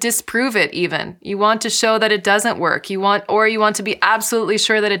want to disprove it even. You want to show that it doesn't work. You want to be absolutely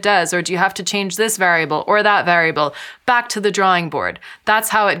sure that it does, or do you have to change this variable or that variable? Back to the drawing board. That's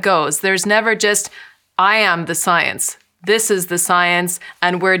how it goes. There's never just, I am the science. This is the science,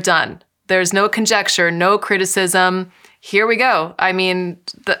 and we're done. There's no conjecture, no criticism. Here we go. I mean,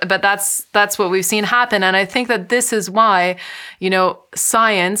 but that's what we've seen happen. And I think that this is why,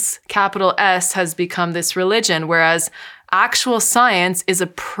 science, capital S, has become this religion, whereas actual science is a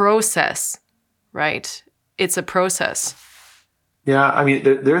process, right? It's a process. Yeah, I mean,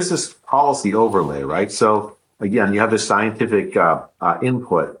 there's this policy overlay, right? So again, you have this scientific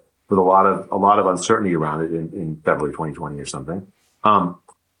input with a lot of uncertainty around it in February 2020 or something.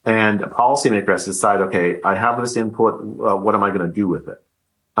 And a policymaker has to decide, okay, I have this input. What am I going to do with it?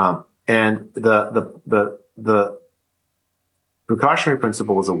 And the precautionary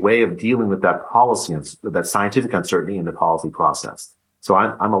principle is a way of dealing with that policy, that scientific uncertainty in the policy process. So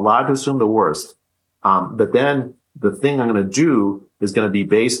I'm allowed to assume the worst. But then the thing I'm going to do is going to be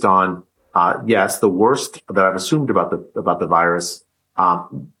based on, yes, the worst that I've assumed about the virus,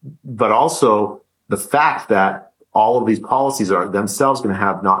 but also the fact that all of these policies are themselves going to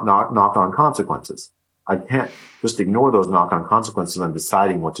have knock-on consequences. I can't just ignore those knock-on consequences when I'm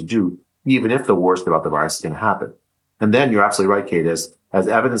deciding what to do, even if the worst about the virus is going to happen. And then you're absolutely right, Kate, as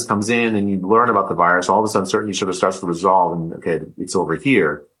evidence comes in and you learn about the virus, all this uncertainty sort of starts to resolve and, okay, it's over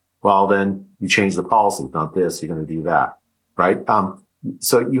here. Well, then you change the policy. Not this, you're going to do that, right?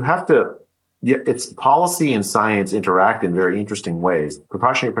 So you have to, it's policy and science interact in very interesting ways.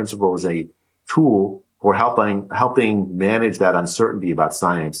 Precautionary principle is a tool for helping manage that uncertainty about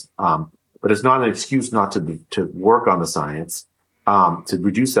science. But it's not an excuse not to work on the science, to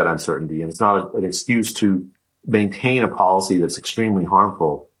reduce that uncertainty. And it's not an excuse to maintain a policy that's extremely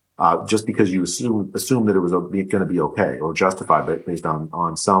harmful, just because you assume that it was going to be okay or justified based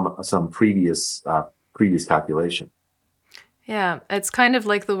on some previous calculation. Yeah, it's kind of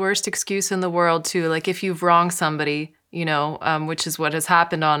like the worst excuse in the world too. Like if you've wronged somebody, which is what has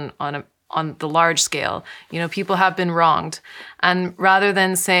happened on on the large scale. People have been wronged. And rather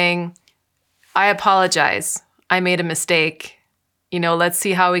than saying, I apologize, I made a mistake, let's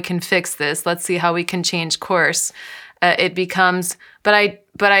see how we can fix this, let's see how we can change course, it becomes, but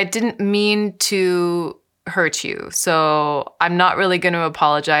I didn't mean to hurt you, so I'm not really going to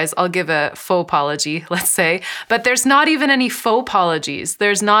apologize. I'll give a faux apology, let's say. But there's not even any faux apologies.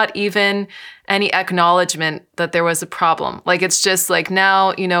 There's not even any acknowledgement that there was a problem. Like, it's just like,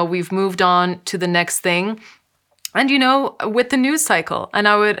 now, we've moved on to the next thing. And, with the news cycle, and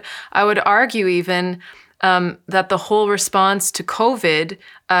I would argue even that the whole response to COVID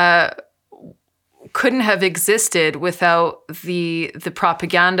couldn't have existed without the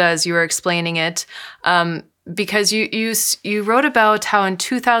propaganda, as you were explaining it, because you wrote about how in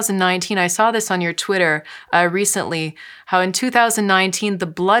 2019, I saw this on your Twitter recently, how in 2019 the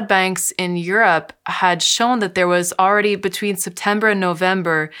blood banks in Europe had shown that there was already between September and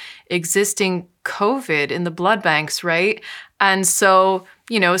November existing COVID in the blood banks, right? And so,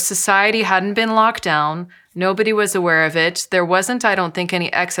 society hadn't been locked down. Nobody was aware of it. There wasn't, I don't think,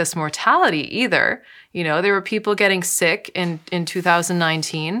 any excess mortality either. There were people getting sick in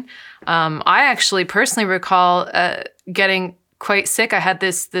 2019. I actually personally recall getting quite sick. I had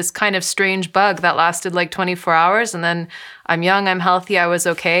this kind of strange bug that lasted like 24 hours, and then I'm young, I'm healthy, I was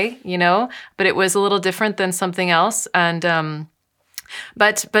okay, but it was a little different than something else. And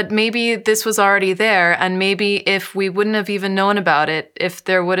but maybe this was already there, and maybe if we wouldn't have even known about it, if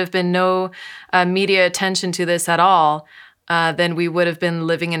there would have been no media attention to this at all, then we would have been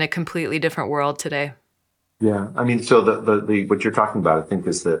living in a completely different world today. Yeah, I mean, so the what you're talking about, I think,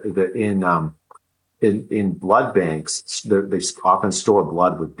 is that in blood banks, they often store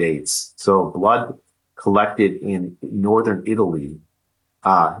blood with dates. So blood collected in northern Italy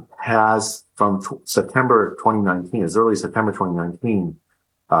has from September 2019, as early as September 2019,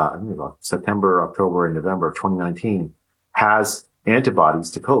 September, October, and November of 2019, has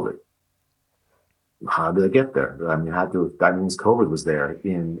antibodies to COVID. How did they get there? I mean, that means COVID was there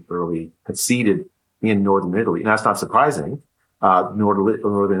had seeded in northern Italy. And that's not surprising.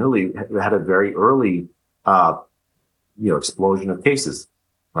 Northern Italy had a very early, explosion of cases,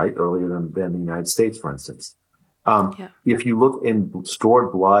 right? Earlier than the United States, for instance. If you look in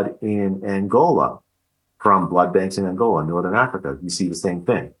stored blood in Angola, from blood banks in Angola, Northern Africa, you see the same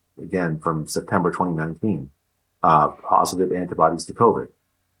thing. Again, from September 2019, positive antibodies to COVID.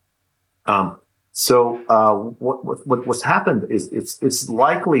 What's happened is it's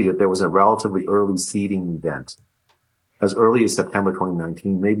likely that there was a relatively early seeding event, as early as September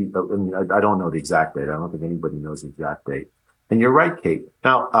 2019. Maybe, I don't know the exact date. I don't think anybody knows the exact date. And you're right, Kate.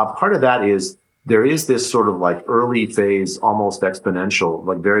 Now, part of that is there is this sort of like early phase, almost exponential,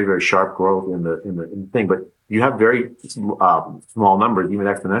 like very, very sharp growth in the thing. But you have very small numbers. Even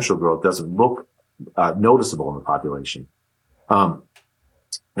exponential growth doesn't look noticeable in the population.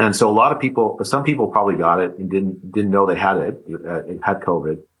 And so some people probably got it and didn't know they had it had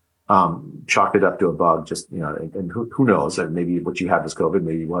COVID, chalked it up to a bug, and who knows, and maybe what you had was COVID,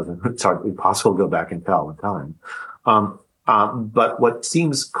 maybe it wasn't. It's impossible to go back and tell in time. But what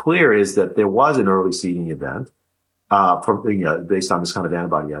seems clear is that there was an early seeding event, based on this kind of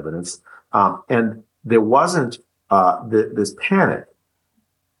antibody evidence. And there wasn't, this panic.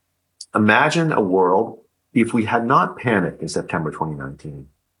 Imagine a world, if we had not panicked in September 2019,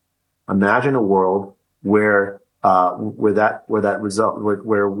 imagine a world where we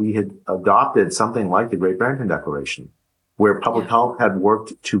had adopted something like the Great Barrington Declaration, where public health had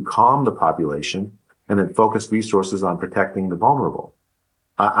worked to calm the population and then focused resources on protecting the vulnerable.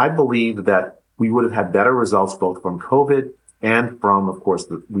 I believe that we would have had better results both from COVID and from, of course,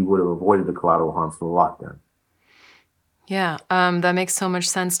 we would have avoided the collateral harms from the lockdown. Yeah, that makes so much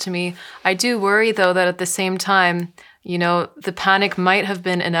sense to me. I do worry, though, that at the same time, the panic might have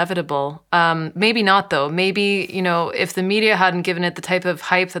been inevitable. Maybe not, though. Maybe, if the media hadn't given it the type of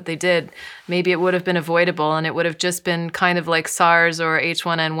hype that they did, maybe it would have been avoidable, and it would have just been kind of like SARS or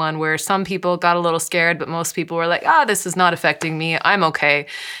H1N1, where some people got a little scared, but most people were like, this is not affecting me. I'm okay,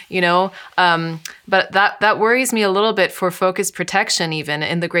 But that worries me a little bit for focused protection, even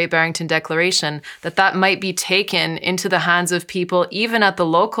in the Great Barrington Declaration, that might be taken into the hands of people, even at the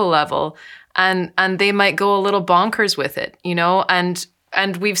local level, and they might go a little bonkers with it,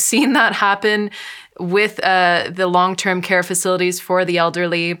 and we've seen that happen with the long-term care facilities for the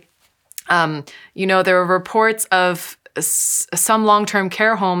elderly. There are reports of some long-term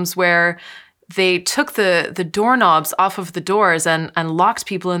care homes where they took the doorknobs off of the doors and locked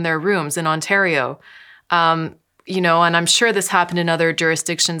people in their rooms in Ontario. And I'm sure this happened in other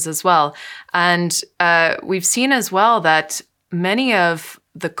jurisdictions as well. And we've seen as well that many of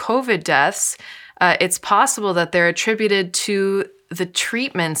the COVID deaths, it's possible that they're attributed to the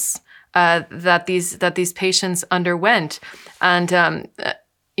treatments that these patients underwent. And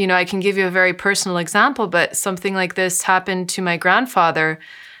I can give you a very personal example, but something like this happened to my grandfather,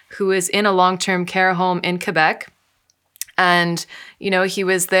 who is in a long-term care home in Quebec. And, he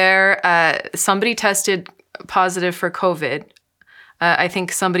was there. Somebody tested positive for COVID. I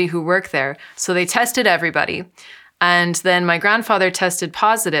think somebody who worked there. So they tested everybody. And then my grandfather tested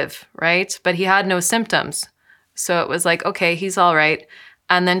positive, right? But he had no symptoms. So it was like, okay, he's all right.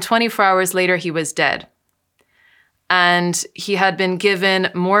 And then 24 hours later, he was dead. And he had been given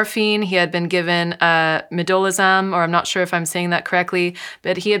morphine. He had been given midolazam, or I'm not sure if I'm saying that correctly,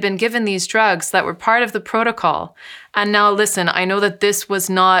 but he had been given these drugs that were part of the protocol. And now listen, I know that this was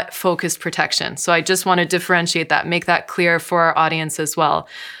not focused protection. So I just want to differentiate that, make that clear for our audience as well.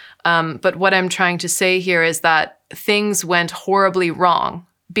 But what I'm trying to say here is that things went horribly wrong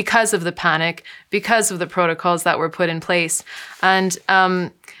because of the panic, because of the protocols that were put in place. And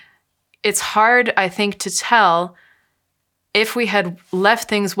it's hard, I think, to tell if we had left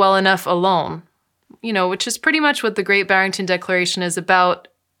things well enough alone, which is pretty much what the Great Barrington Declaration is about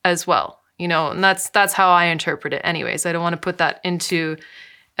as well, and that's how I interpret it anyways. I don't want to put that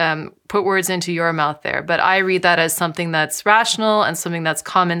put words into your mouth there, but I read that as something that's rational and something that's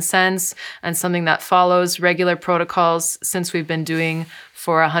common sense and something that follows regular protocols since we've been doing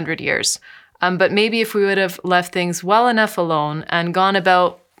for 100 years. But maybe if we would have left things well enough alone and gone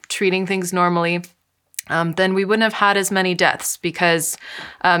about treating things normally, then we wouldn't have had as many deaths, because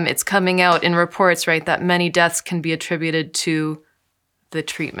it's coming out in reports, right, that many deaths can be attributed to the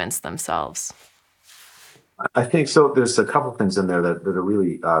treatments themselves. I think so. There's a couple of things in there that are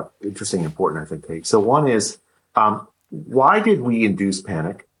really interesting and important, I think, Kate. So one is, why did we induce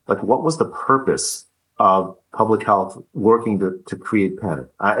panic? Like, what was the purpose of public health working to create panic?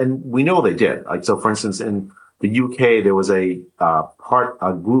 And we know they did. Like, so for instance, in the UK, there was a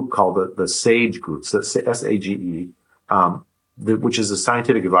group called the SAGE group, so SAGE, which is a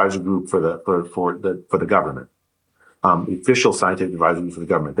scientific advisory group for the government. The official scientific advisory group for the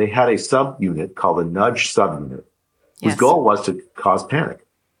government. They had a subunit called the Nudge subunit, whose goal was to cause panic,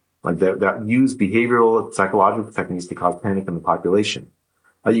 like that used behavioral psychological techniques to cause panic in the population.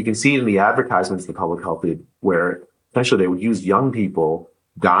 You can see it in the advertisements the public health did, where essentially they would use young people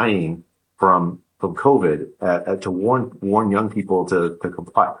dying from COVID to warn young people to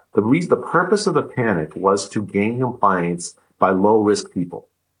comply. The purpose of the panic was to gain compliance by low risk people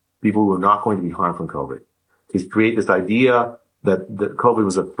who are not going to be harmed from COVID. To create this idea that COVID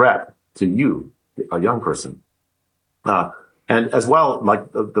was a threat to you, a young person. And as well, like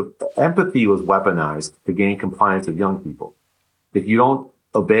the empathy was weaponized to gain compliance of young people. If you don't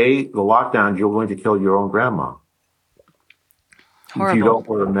obey the lockdown, you're going to kill your own grandma. Horrible. If you don't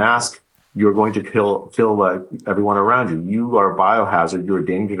wear a mask, you're going to kill everyone around you. You are a biohazard. You're a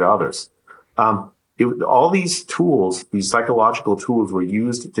danger to others. All these tools, these psychological tools, were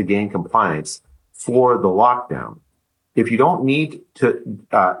used to gain compliance for the lockdown. If you don't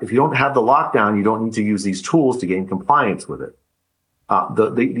if you don't have the lockdown, you don't need to use these tools to gain compliance with it.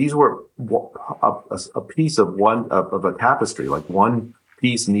 These were a piece of a tapestry, like one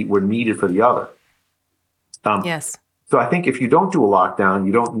piece were needed for the other. Yes. So I think if you don't do a lockdown,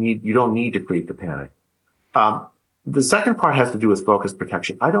 you don't need to create the panic. The second part has to do with focused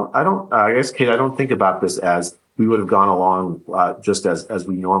protection. I guess, Kate, I don't think about this as we would have gone along just as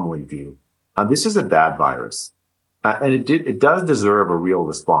we normally do. This is a bad virus, and it does deserve a real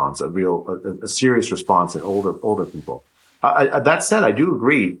response, a serious response in older people. That said, I do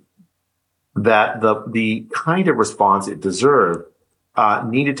agree that the kind of response it deserved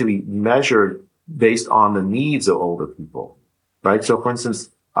needed to be measured based on the needs of older people, right? So, for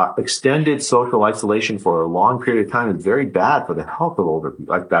instance, extended social isolation for a long period of time is very bad for the health of older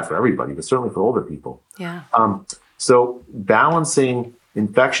people. Like, bad for everybody, but certainly for older people. Yeah. So balancing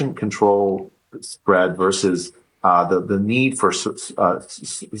infection control spread versus the need for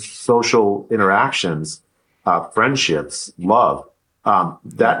social interactions, friendships, love,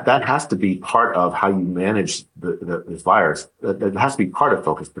 that has to be part of how you manage this virus. That has to be part of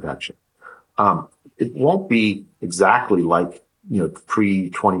focused protection. It won't be exactly like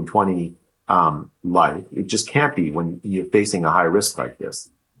pre-2020 life. It just can't be when you're facing a high risk like this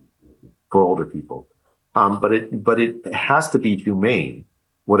for older people. But it has to be humane,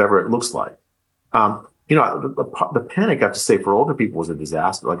 whatever it looks like. The panic, I have to say, for older people was a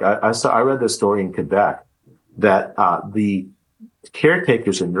disaster. Like I read this story in Quebec that the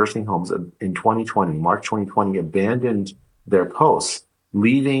caretakers in nursing homes in March 2020, abandoned their posts,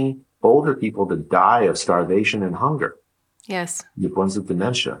 leaving older people to die of starvation and hunger. Yes. the ones with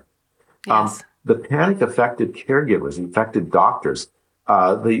dementia. Yes. The panic affected caregivers, affected doctors.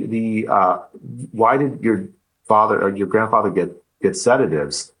 Why did your father or your grandfather get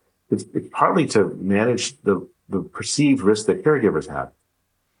sedatives? It's partly to manage the perceived risk that caregivers had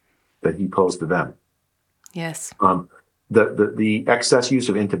that he posed to them. Yes. Um, the excess use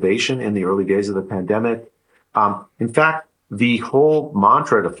of intubation in the early days of the pandemic. In fact, the whole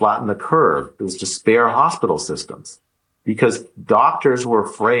mantra to flatten the curve is to spare hospital systems because doctors were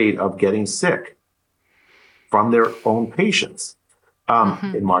afraid of getting sick from their own patients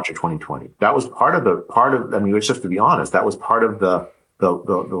Mm-hmm. in March of 2020. That was part of. I mean, it's just to be honest, that was part of the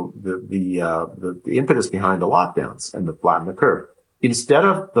impetus behind the lockdowns and the flatten the curve. Instead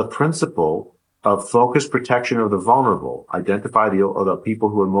of the principle of focused protection of the vulnerable, identify the people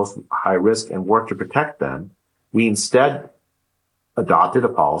who are most high risk and work to protect them, we instead adopted a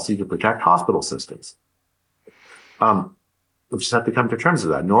policy to protect hospital systems. We just have to come to terms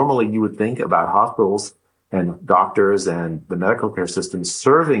with that. Normally, you would think about hospitals and doctors and the medical care system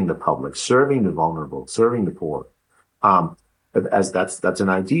serving the public, serving the vulnerable, serving the poor, um, as that's an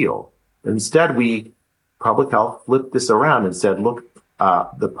ideal. Instead, public health flipped this around and said, look,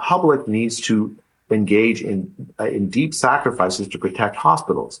 the public needs to engage in deep sacrifices to protect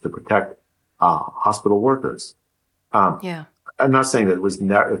hospitals, to protect hospital workers. Um, Yeah. I'm not saying that it was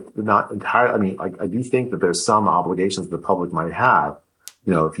not entirely. I mean, I do think that there's some obligations the public might have.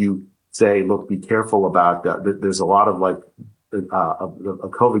 You know, if you say, look, be careful about that. There's a lot of of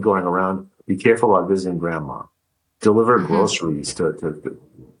COVID going around. Be careful about visiting grandma. Deliver Mm-hmm. groceries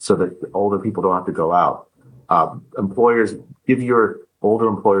so that older people don't have to go out. Employers give your older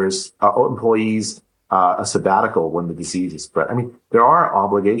employees a sabbatical when the disease is spread. I mean, there are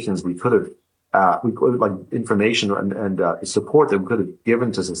obligations we could like information and support that we could have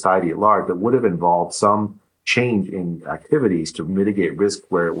given to society at large that would have involved some change in activities to mitigate risk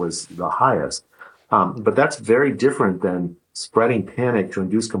where it was the highest. But that's very different than spreading panic to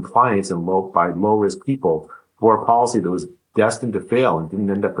induce compliance by low risk people for a policy that was destined to fail and didn't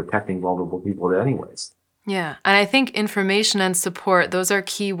end up protecting vulnerable people anyways. Yeah. And I think information and support, those are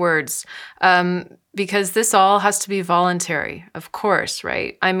key words, because this all has to be voluntary, of course,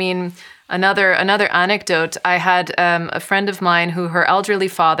 right? I mean, another anecdote, I had a friend of mine who her elderly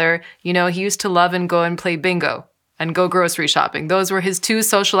father, he used to love and go and play bingo and go grocery shopping. Those were his two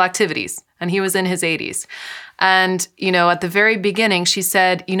social activities. And he was in his 80s. And, at the very beginning, she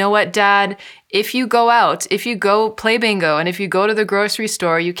said, you know what, Dad, if you go out, if you go play bingo, and if you go to the grocery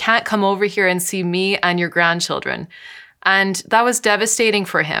store, you can't come over here and see me and your grandchildren. And that was devastating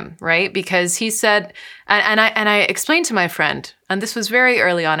for him, right? Because he said, and I explained to my friend, and this was very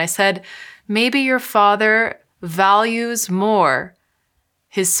early on, I said, maybe your father values more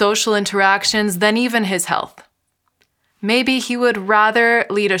his social interactions than even his health. Maybe he would rather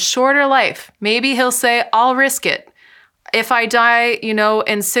lead a shorter life. Maybe he'll say, I'll risk it. If I die,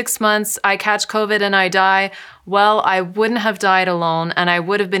 in 6 months, I catch COVID and I die, well, I wouldn't have died alone and I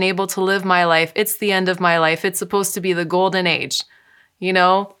would have been able to live my life. It's the end of my life. It's supposed to be the golden age.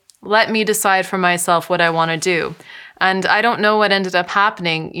 Let me decide for myself what I want to do. And I don't know what ended up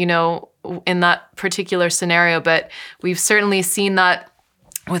happening, in that particular scenario, but we've certainly seen that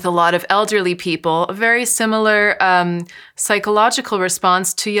with a lot of elderly people, a very similar psychological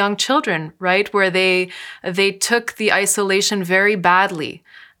response to young children, right? Where they took the isolation very badly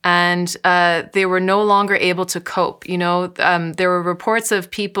and they were no longer able to cope. There were reports of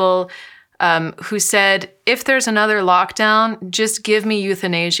people who said, if there's another lockdown, just give me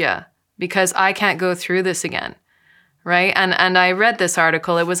euthanasia because I can't go through this again. Right. And I read this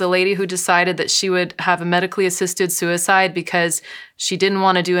article. It was a lady who decided that she would have a medically assisted suicide because she didn't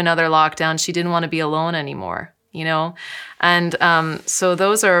want to do another lockdown. She didn't want to be alone anymore, And so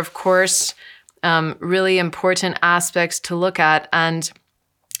those are, of course, really important aspects to look at.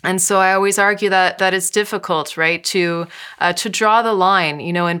 And so I always argue that it's difficult, right, to draw the line,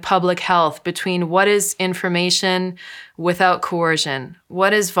 in public health between what is information without coercion,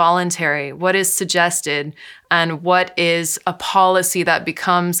 what is voluntary, what is suggested, and what is a policy that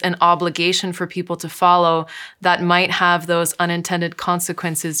becomes an obligation for people to follow that might have those unintended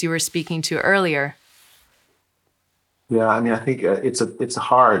consequences you were speaking to earlier. Yeah, I mean, I think it's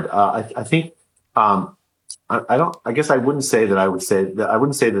hard. I think I don't. I guess I wouldn't say that. I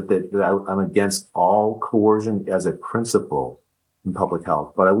wouldn't say I'm against all coercion as a principle in public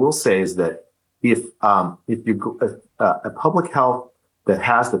health. But I will say is that if you a public health that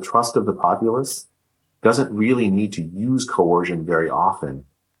has the trust of the populace doesn't really need to use coercion very often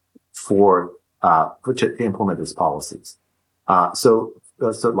to implement its policies. So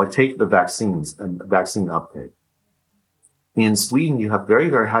like take the vaccines and vaccine uptake. In Sweden, you have very,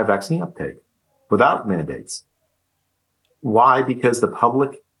 very high vaccine uptake without mandates. Why? Because the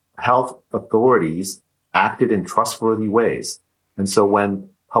public health authorities acted in trustworthy ways. And so when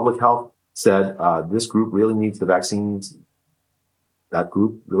public health said, this group really needs the vaccines, that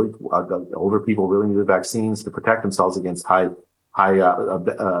group really, the older people really need the vaccines to protect themselves against high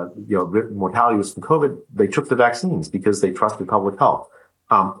mortality from COVID, they took the vaccines because they trusted public health.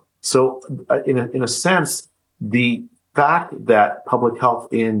 In a sense, the fact that public health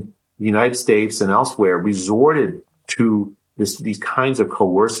in the United States and elsewhere resorted to these kinds of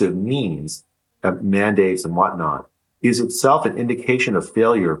coercive means, mandates and whatnot, is itself an indication of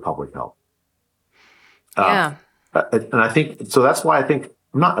failure of public health. Yeah. And I think so. That's why I think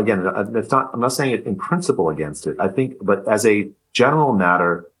I'm not saying it in principle against it. I think, but as a general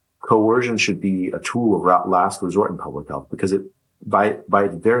matter, coercion should be a tool of last resort in public health because it, by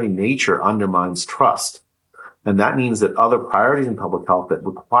its very nature, undermines trust. And that means that other priorities in public health that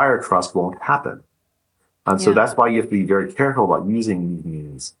require trust won't happen. And so that's why you have to be very careful about using these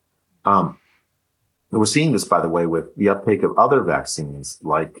means. And we're seeing this, by the way, with the uptake of other vaccines,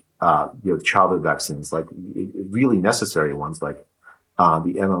 like childhood vaccines, like really necessary ones, like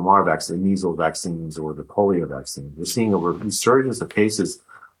the MMR vaccine, measles vaccines, or the polio vaccine. We're seeing a resurgence of cases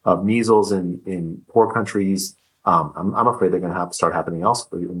of measles in poor countries. I'm afraid they're going to have to start happening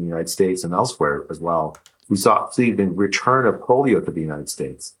elsewhere in the United States and elsewhere as well. We see the return of polio to the United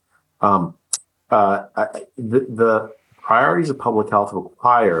States. The priorities of public health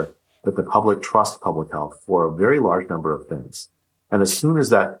require that the public trust public health for a very large number of things. And as soon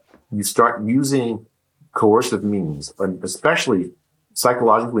as that you start using coercive means, and especially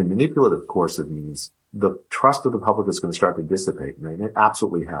psychologically manipulative coercive means, the trust of the public is going to start to dissipate. And it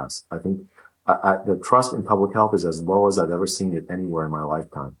absolutely has. I think the trust in public health is as low as I've ever seen it anywhere in my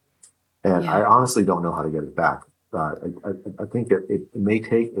lifetime. And I honestly don't know how to get it back. I think that it may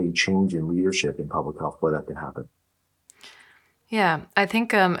take a change in leadership in public health for that to happen. Yeah, I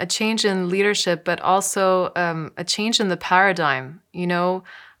think a change in leadership, but also a change in the paradigm,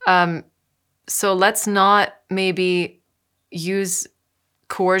 so let's not maybe use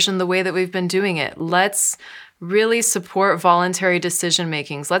coercion the way that we've been doing it. Let's really support voluntary decision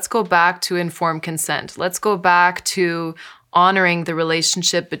makings. Let's go back to informed consent. Let's go back to honoring the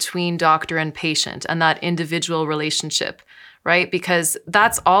relationship between doctor and patient and that individual relationship, right? Because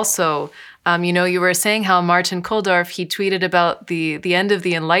that's also, you were saying how Martin Kulldorff, he tweeted about the end of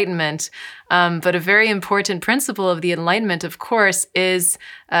the Enlightenment, but a very important principle of the Enlightenment, of course, is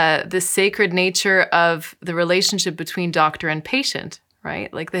the sacred nature of the relationship between doctor and patient,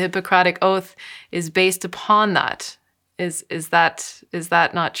 right? Like the Hippocratic Oath is based upon that. Is that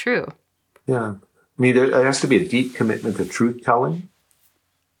not true? Yeah. I mean, there has to be a deep commitment to truth-telling.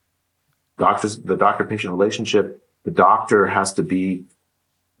 The doctor-patient relationship, the doctor has to be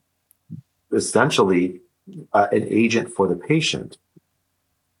essentially an agent for the patient,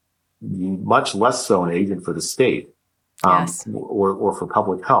 much less so an agent for the state, or for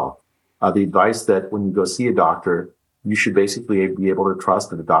public health. The advice that when you go see a doctor, you should basically be able to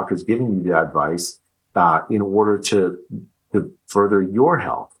trust that the doctor is giving you the advice in order to further your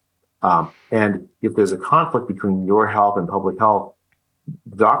health. And if there's a conflict between your health and public health,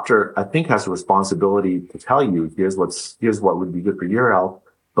 the doctor, I think, has a responsibility to tell you, here's what would be good for your health,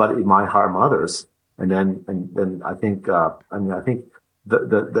 but it might harm others. And then I think, I think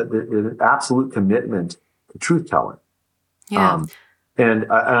the absolute commitment to truth telling. Yeah.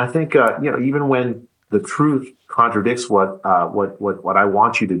 And I think, even when the truth contradicts what I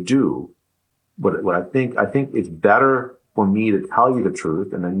want you to do, what I think it's better for me to tell you the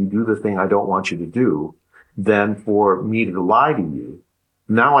truth, and then you do the thing I don't want you to do, than for me to lie to you.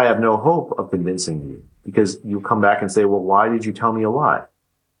 Now I have no hope of convincing you because you come back and say, well, why did you tell me a lie?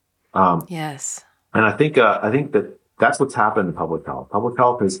 Yes. And I think that that's what's happened in public health. Public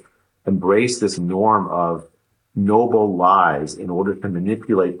health has embraced this norm of noble lies in order to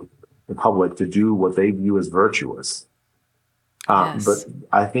manipulate the public to do what they view as virtuous. Yes. But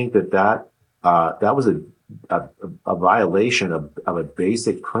I think that was a violation of a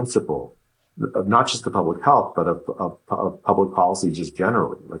basic principle of not just the public health, but of public policy just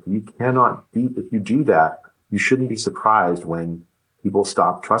generally. Like if you do that, you shouldn't be surprised when people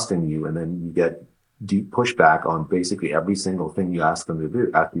stop trusting you, and then you get deep pushback on basically every single thing you ask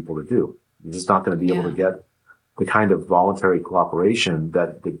people to do. You're just not going to be able to get the kind of voluntary cooperation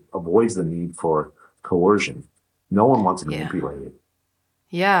that avoids the need for coercion. No one wants to be manipulated.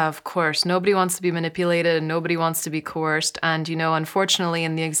 Yeah, of course. Nobody wants to be manipulated and nobody wants to be coerced. And, unfortunately,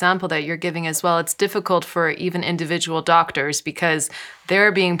 in the example that you're giving as well, it's difficult for even individual doctors because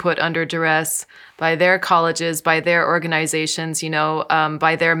they're being put under duress by their colleges, by their organizations,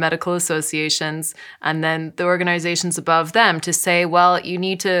 by their medical associations, and then the organizations above them to say, well, you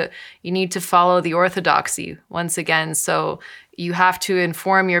need to follow the orthodoxy once again. So you have to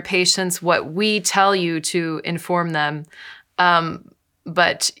inform your patients what we tell you to inform them.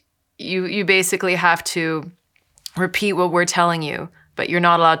 But you basically have to repeat what we're telling you, but you're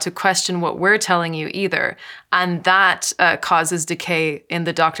not allowed to question what we're telling you either. And that causes decay in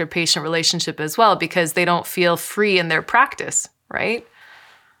the doctor-patient relationship as well because they don't feel free in their practice, right?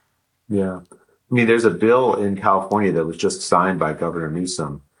 Yeah. I mean, there's a bill in California that was just signed by Governor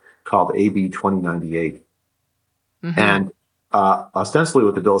Newsom called AB 2098. Mm-hmm. And ostensibly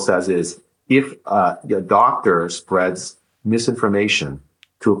what the bill says is if a doctor spreads misinformation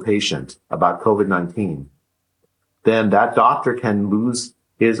to a patient about COVID-19, then that doctor can lose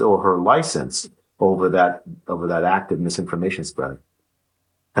his or her license over that act of misinformation spread.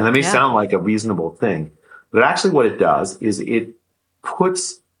 And that may Yeah. sound like a reasonable thing, but actually what it does is it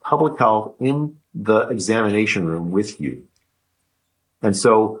puts public health in the examination room with you. And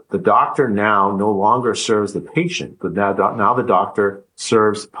so the doctor now no longer serves the patient, but now the doctor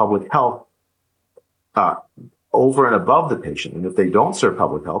serves public health uh, over and above the patient. And if they don't serve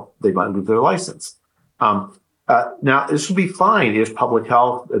public health, they might lose their license. Now, this would be fine if public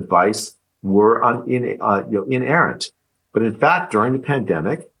health advice were inerrant. But in fact, during the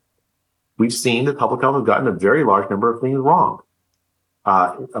pandemic, we've seen that public health has gotten a very large number of things wrong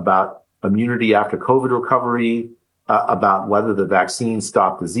about immunity after COVID recovery, about whether the vaccine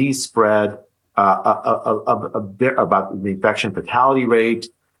stopped disease spread, about the infection fatality rate,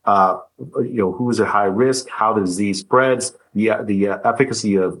 who is at high risk, how the disease spreads, the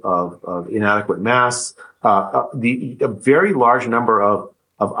efficacy of inadequate masks, a very large number of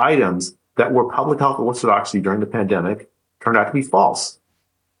items that were public health orthodoxy during the pandemic turned out to be false.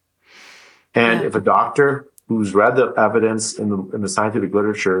 And Yeah. if a doctor who's read the evidence in the scientific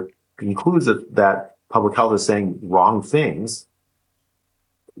literature concludes that public health is saying wrong things,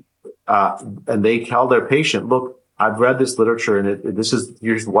 and they tell their patient, "Look, I've read this literature, and this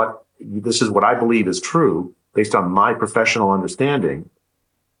is what I believe is true based on my professional understanding."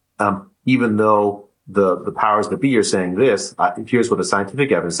 Even though the powers that be are saying this, here's what the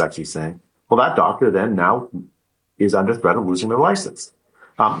scientific evidence is actually saying. Well, that doctor then now is under threat of losing their license.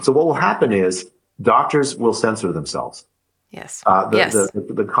 So what will happen is doctors will censor themselves. Yes. The, Yes.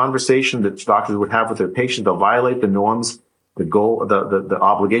 the the conversation that doctors would have with their patient, they'll violate the norms, the goal, the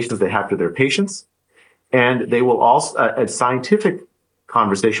obligations they have to their patients, and they will also a scientific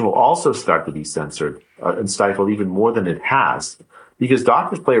conversation will also start to be censored and stifled even more than it has, because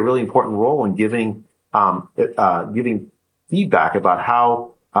doctors play a really important role in giving feedback about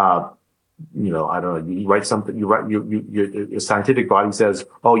how I don't know, you write something, your scientific body says,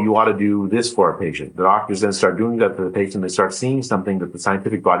 oh, you ought to do this for a patient. The doctors then start doing that for the patient. They start seeing something that the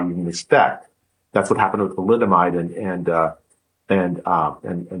scientific body didn't expect. That's what happened with thalidomide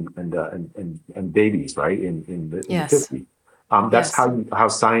and babies, right? In the Yes. 50s. That's Yes. how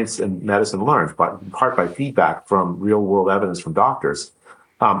science and medicine learns, but in part by feedback from real world evidence from doctors.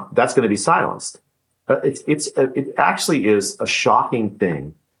 That's going to be silenced. It actually is a shocking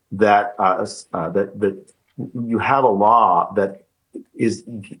thing that you have a law that is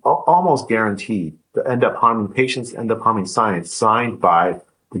almost guaranteed to end up harming patients, end up harming science, signed by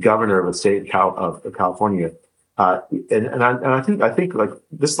the governor of a state of California. I think like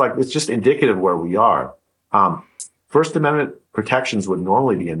this, like it's just indicative of where we are. First Amendment protections would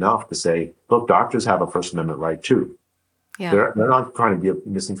normally be enough to say, look, doctors have a First Amendment right too. Yeah. They're not trying to give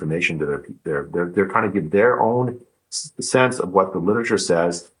misinformation to they're trying to give their own sense of what the literature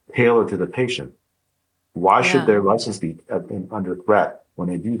says tailored to the patient. Why should Yeah. their license be under threat when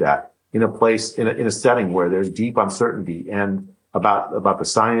they do that in a place in a setting where there's deep uncertainty and about the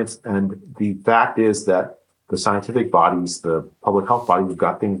science? And the fact is that the scientific bodies, the public health bodies, have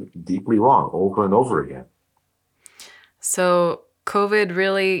got things deeply wrong over and over again. So COVID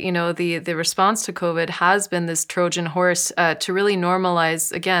really, the response to COVID has been this Trojan horse to really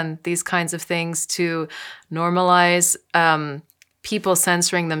normalize, again, these kinds of things, to normalize people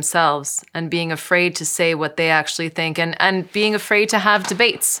censoring themselves and being afraid to say what they actually think, and being afraid to have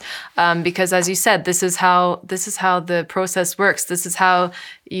debates, because as you said, this is how the process works. This is how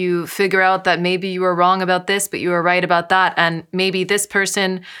you figure out that maybe you were wrong about this, but you were right about that, and maybe this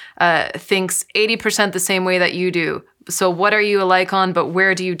person thinks 80% the same way that you do. So what are you alike on, but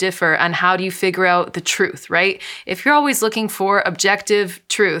where do you differ, and how do you figure out the truth, right? If you're always looking for objective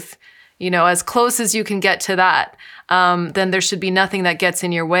truth, as close as you can get to that, then there should be nothing that gets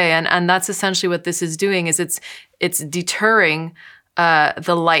in your way. And that's essentially what this is doing, is it's deterring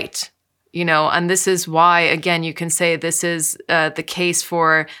the light, and this is why, again, you can say this is the case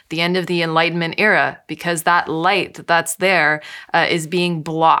for the end of the Enlightenment era, because that light that's there is being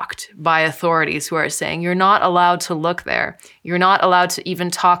blocked by authorities who are saying you're not allowed to look there. You're not allowed to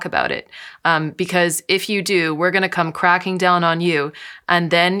even talk about it, because if you do, we're going to come cracking down on you.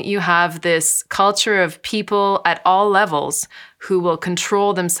 And then you have this culture of people at all levels who will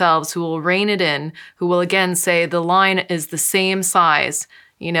control themselves, who will rein it in, who will again say the line is the same size,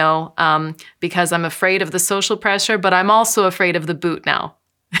 because I'm afraid of the social pressure, but I'm also afraid of the boot now.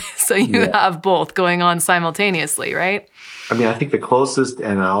 So you have both going on simultaneously, right? I mean, I think the closest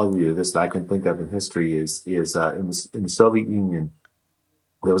analogy to this that I can think of in history is in the Soviet Union,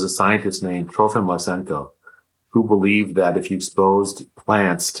 there was a scientist named Trofim Lysenko who believed that if you exposed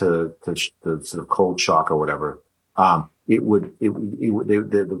plants to the sort of cold shock or whatever, the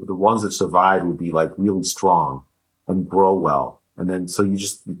ones that survived would be like really strong and grow well. And then, so you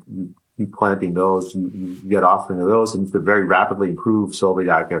keep planting those, you get offering of those, and you could very rapidly improve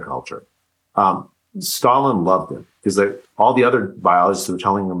Soviet agriculture. Stalin loved it because all the other biologists were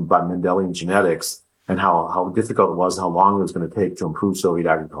telling him about Mendelian genetics and how difficult it was and how long it was going to take to improve Soviet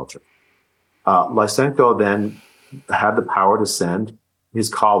agriculture. Lysenko then had the power to send his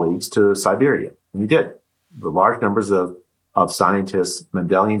colleagues to Siberia, and he did. The large numbers of scientists,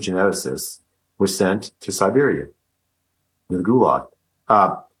 Mendelian geneticists, were sent to Siberia, the Gulag.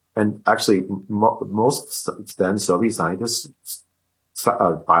 And actually, most then Soviet scientists,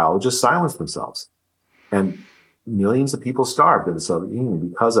 biologists silenced themselves. And millions of people starved in the Soviet Union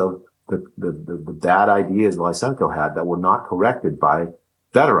because of the bad ideas Lysenko had that were not corrected by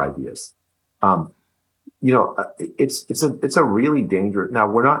better ideas. It's a really dangerous. Now,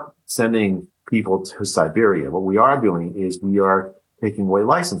 we're not sending people to Siberia. What we are doing is we are taking away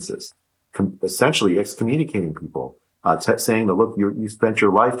licenses, essentially excommunicating people. Saying that, look, you spent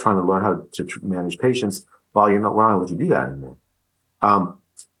your life trying to learn how to manage patients, while you're not learning how to do that anymore. I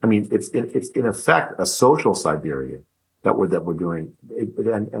mean, it's in effect a social Siberia that we're doing. If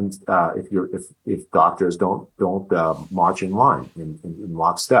doctors don't march in line in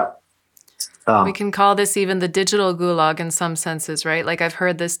lockstep. We can call this even the digital gulag in some senses, right? Like I've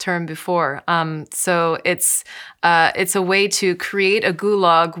heard this term before. So it's a way to create a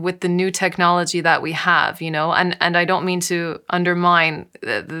gulag with the new technology that we have, and I don't mean to undermine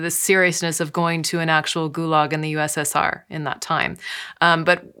the seriousness of going to an actual gulag in the USSR in that time.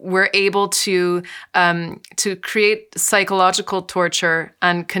 But we're able to create psychological torture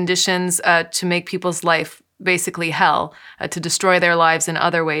and conditions to make people's life basically hell, to destroy their lives in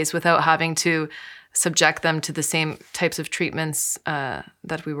other ways without having to subject them to the same types of treatments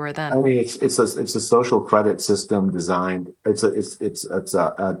that we were then. I mean, it's a social credit system designed. To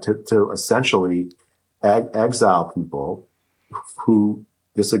essentially exile people who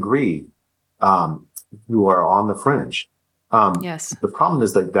disagree, who are on the fringe. Yes. The problem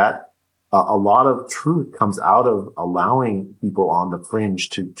is that a lot of truth comes out of allowing people on the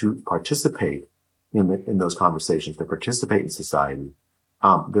fringe to participate in those conversations, to participate in society.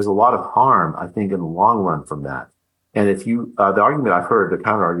 There's a lot of harm, I think, in the long run from that. And if the argument I've heard, the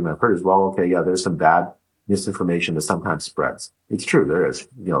counter argument I've heard is, well, okay, yeah, there's some bad misinformation that sometimes spreads. It's true, there is.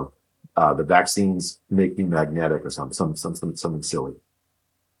 The vaccines make you magnetic or something silly.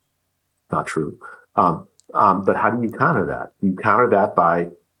 Not true. But how do you counter that? You counter that by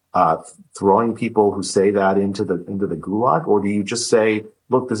throwing people who say that into the gulag, or do you just say,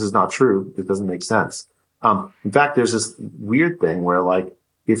 look, this is not true. It doesn't make sense. In fact, there's this weird thing where, like,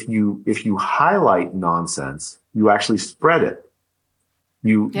 if you highlight nonsense, you actually spread it.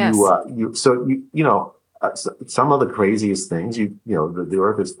 Some of the craziest things, the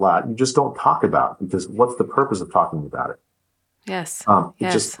earth is flat. You just don't talk about, because what's the purpose of talking about it? Yes.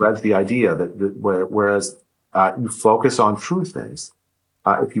 It just spreads the idea whereas you focus on true things.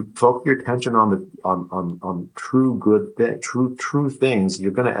 If you focus your attention on true things,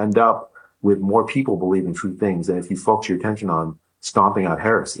 you're going to end up with more people believing true things than if you focus your attention on stomping out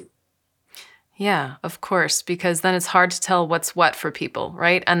heresy. Yeah, of course, because then it's hard to tell what's what for people,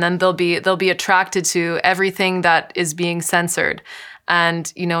 right? And then they'll be attracted to everything that is being censored.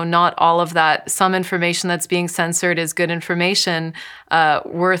 And, not all of that. Some information that's being censored is good information,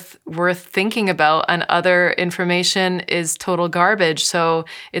 worth thinking about, and other information is total garbage. So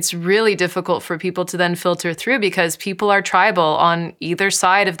it's really difficult for people to then filter through because people are tribal on either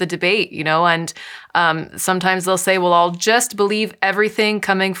side of the debate, and sometimes they'll say, well, I'll just believe everything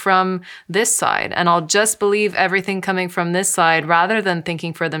coming from this side, and I'll just believe everything coming from this side rather than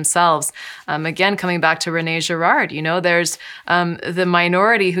thinking for themselves. Again, coming back to Rene Girard, there's the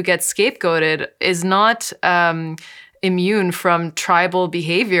minority who gets scapegoated is not immune from tribal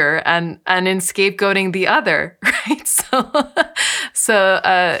behavior and in scapegoating the other, right? So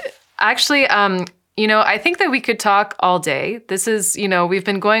actually, I think that we could talk all day. This is, we've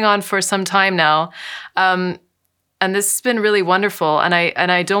been going on for some time now. And this has been really wonderful, and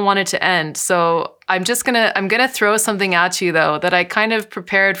I don't want it to end. So I'm gonna throw something at you though that I kind of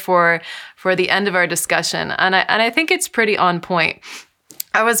prepared for the end of our discussion, and I think it's pretty on point.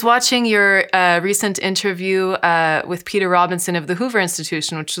 I was watching your recent interview with Peter Robinson of the Hoover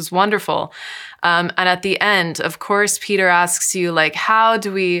Institution, which was wonderful. And at the end, of course, Peter asks you, like, how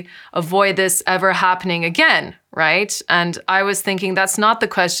do we avoid this ever happening again, right? And I was thinking, that's not the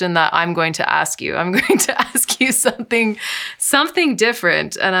question that I'm going to ask you. I'm going to ask you something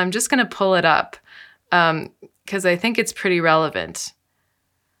different, and I'm just going to pull it up because I think it's pretty relevant.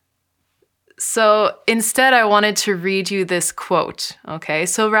 So instead, I wanted to read you this quote, okay?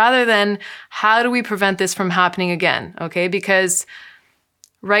 So rather than how do we prevent this from happening again, okay? Because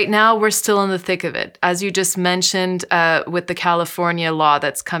right now we're still in the thick of it. As you just mentioned with the California law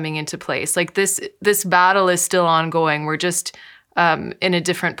that's coming into place, like this battle is still ongoing. We're just in a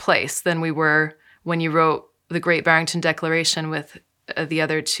different place than we were when you wrote the Great Barrington Declaration with the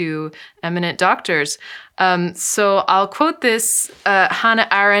other two eminent doctors. So I'll quote this Hannah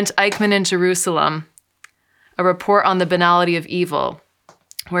Arendt, Eichmann in Jerusalem, a report on the banality of evil,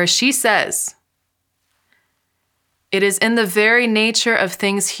 where she says, "It is in the very nature of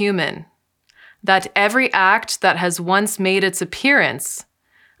things human that every act that has once made its appearance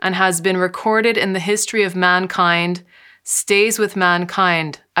and has been recorded in the history of mankind stays with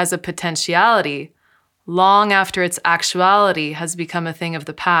mankind as a potentiality long after its actuality has become a thing of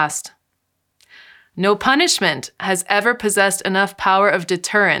the past. No punishment has ever possessed enough power of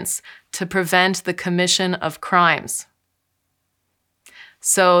deterrence to prevent the commission of crimes."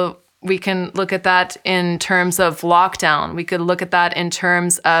 So we can look at that in terms of lockdown. We could look at that in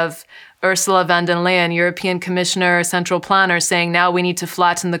terms of Ursula von der Leyen, European Commissioner, Central Planner, saying now we need to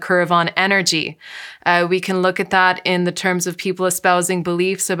flatten the curve on energy. We can look at that in the terms of people espousing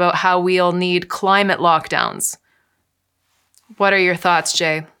beliefs about how we'll need climate lockdowns. What are your thoughts,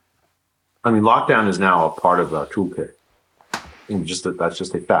 Jay? I mean, lockdown is now a part of our toolkit. And that's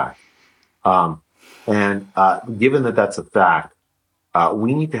just a fact. Given that that's a fact,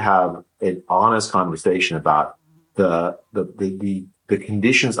 we need to have an honest conversation about the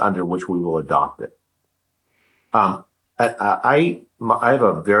conditions under which we will adopt it. I have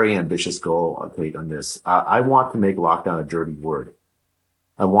a very ambitious goal, Kate, on this. I want to make lockdown a dirty word.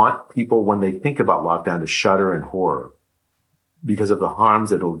 I want people, when they think about lockdown, to shudder in horror because of the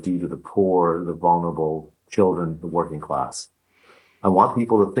harms it'll do to the poor, the vulnerable, children, the working class. I want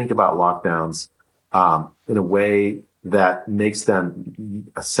people to think about lockdowns in a way that makes them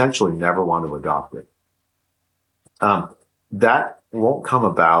essentially never want to adopt it. That won't come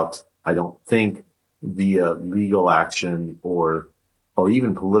about, I don't think, via legal action or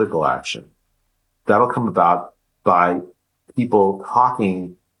even political action. That'll come about by people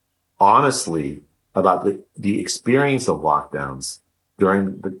talking honestly about the experience of lockdowns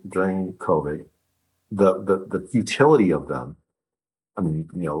during COVID, the futility of them. I mean,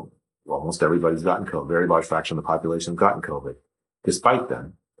 almost everybody's gotten COVID. Very large fraction of the population have gotten COVID, despite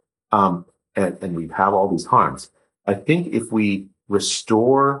them. And we have all these harms. I think if we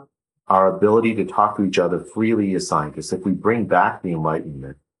restore our ability to talk to each other freely as scientists, if we bring back the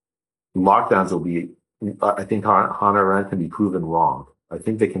Enlightenment, lockdowns will be, I think Hannah Arendt can be proven wrong. I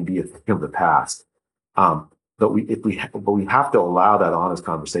think they can be a thing of the past. But we have to allow that honest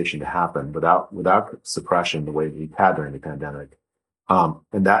conversation to happen without suppression the way we've had during the pandemic.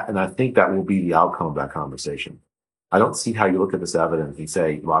 And I think that will be the outcome of that conversation. I don't see how you look at this evidence and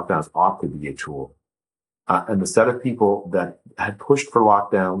say lockdowns ought to be a tool. And the set of people that had pushed for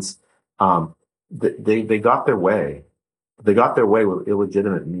lockdowns, they got their way. They got their way with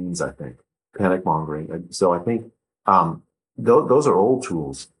illegitimate means, I think, panic mongering. So I think those are old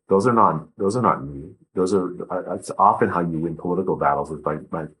tools. Those are not new. Those are it's often how you win political battles is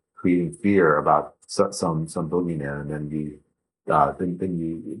by creating fear about some boogeyman, and then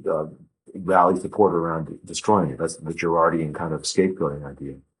you rally support around destroying it. That's the Girardian kind of scapegoating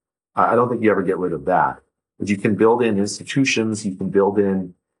idea. I don't think you ever get rid of that, but you can build in institutions. You can build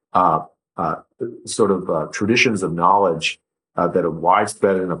in uh, uh, traditions of knowledge that are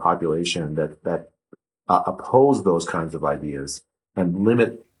widespread in a population that oppose those kinds of ideas and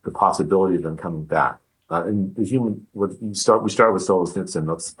limit the possibility of them coming back. And the human, we start with Solzhenitsyn.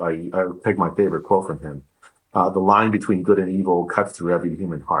 I take my favorite quote from him. The line between good and evil cuts through every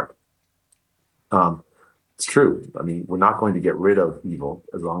human heart. It's true. I mean, we're not going to get rid of evil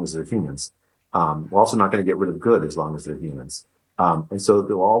as long as they're humans. We're also not going to get rid of good as long as they're humans. And so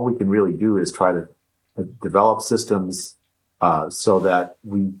all we can really do is try to develop systems so that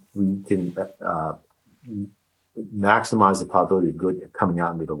we can maximize the probability of good coming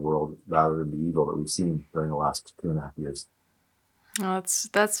out into the world rather than the evil that we've seen during the last 2.5 years. Oh,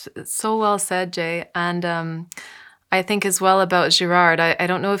 that's so well said, Jay. And I think as well about Girard. I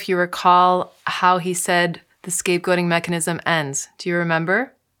don't know if you recall how he said the scapegoating mechanism ends. Do you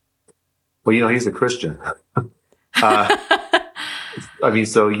remember? Well, he's a Christian. uh, I mean,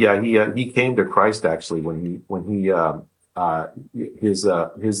 so yeah, he came to Christ actually when he when he read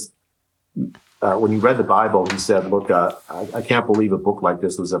the Bible. He said, "Look, I can't believe a book like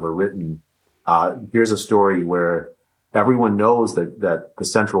this was ever written. Here's a story where everyone knows that the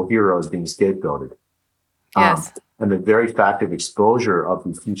central hero is being scapegoated." Yes. And the very fact of exposure of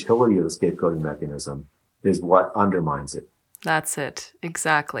the futility of the scapegoating mechanism is what undermines it. That's it.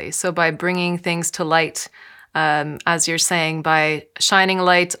 Exactly. So by bringing things to light, as you're saying, by shining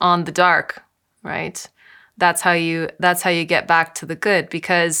light on the dark, right? That's how you get back to the good,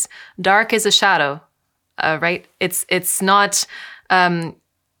 because dark is a shadow, right? It's not a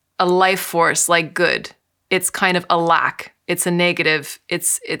life force like good. It's kind of a lack. It's a negative.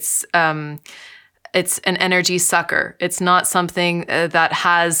 It's an energy sucker. It's not something that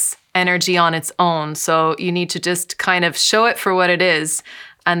has energy on its own. So you need to just kind of show it for what it is,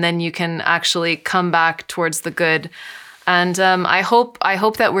 and then you can actually come back towards the good. And I hope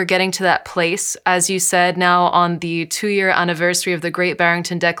that we're getting to that place. As you said, now on the 2-year anniversary of the Great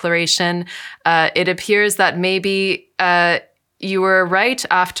Barrington Declaration, it appears that maybe you were right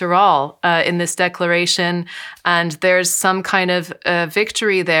after all in this declaration, and there's some kind of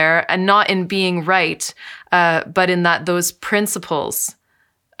victory there, and not in being right, but in that those principles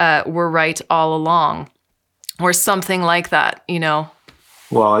were right all along, or something like that,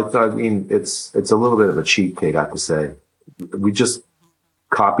 Well, I mean, it's a little bit of a cheat cake, I have to say. We just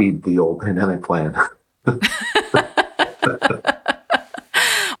copied the old pandemic plan.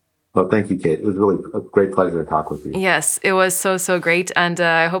 Well, thank you, Kate. It was really a great pleasure to talk with you. Yes, it was so great, and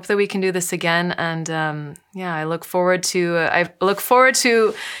I hope that we can do this again. And I look forward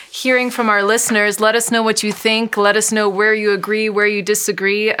to hearing from our listeners. Let us know what you think. Let us know where you agree, where you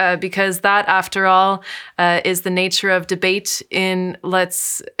disagree, because that, after all, is the nature of debate in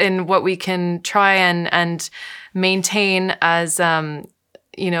what we can try and maintain as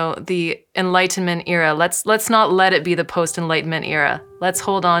the Enlightenment era. Let's not let it be the post-Enlightenment era. Let's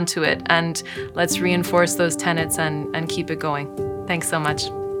hold on to it, and let's reinforce those tenets and keep it going. Thanks so much.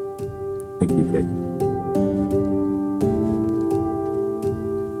 Thank you, Kate.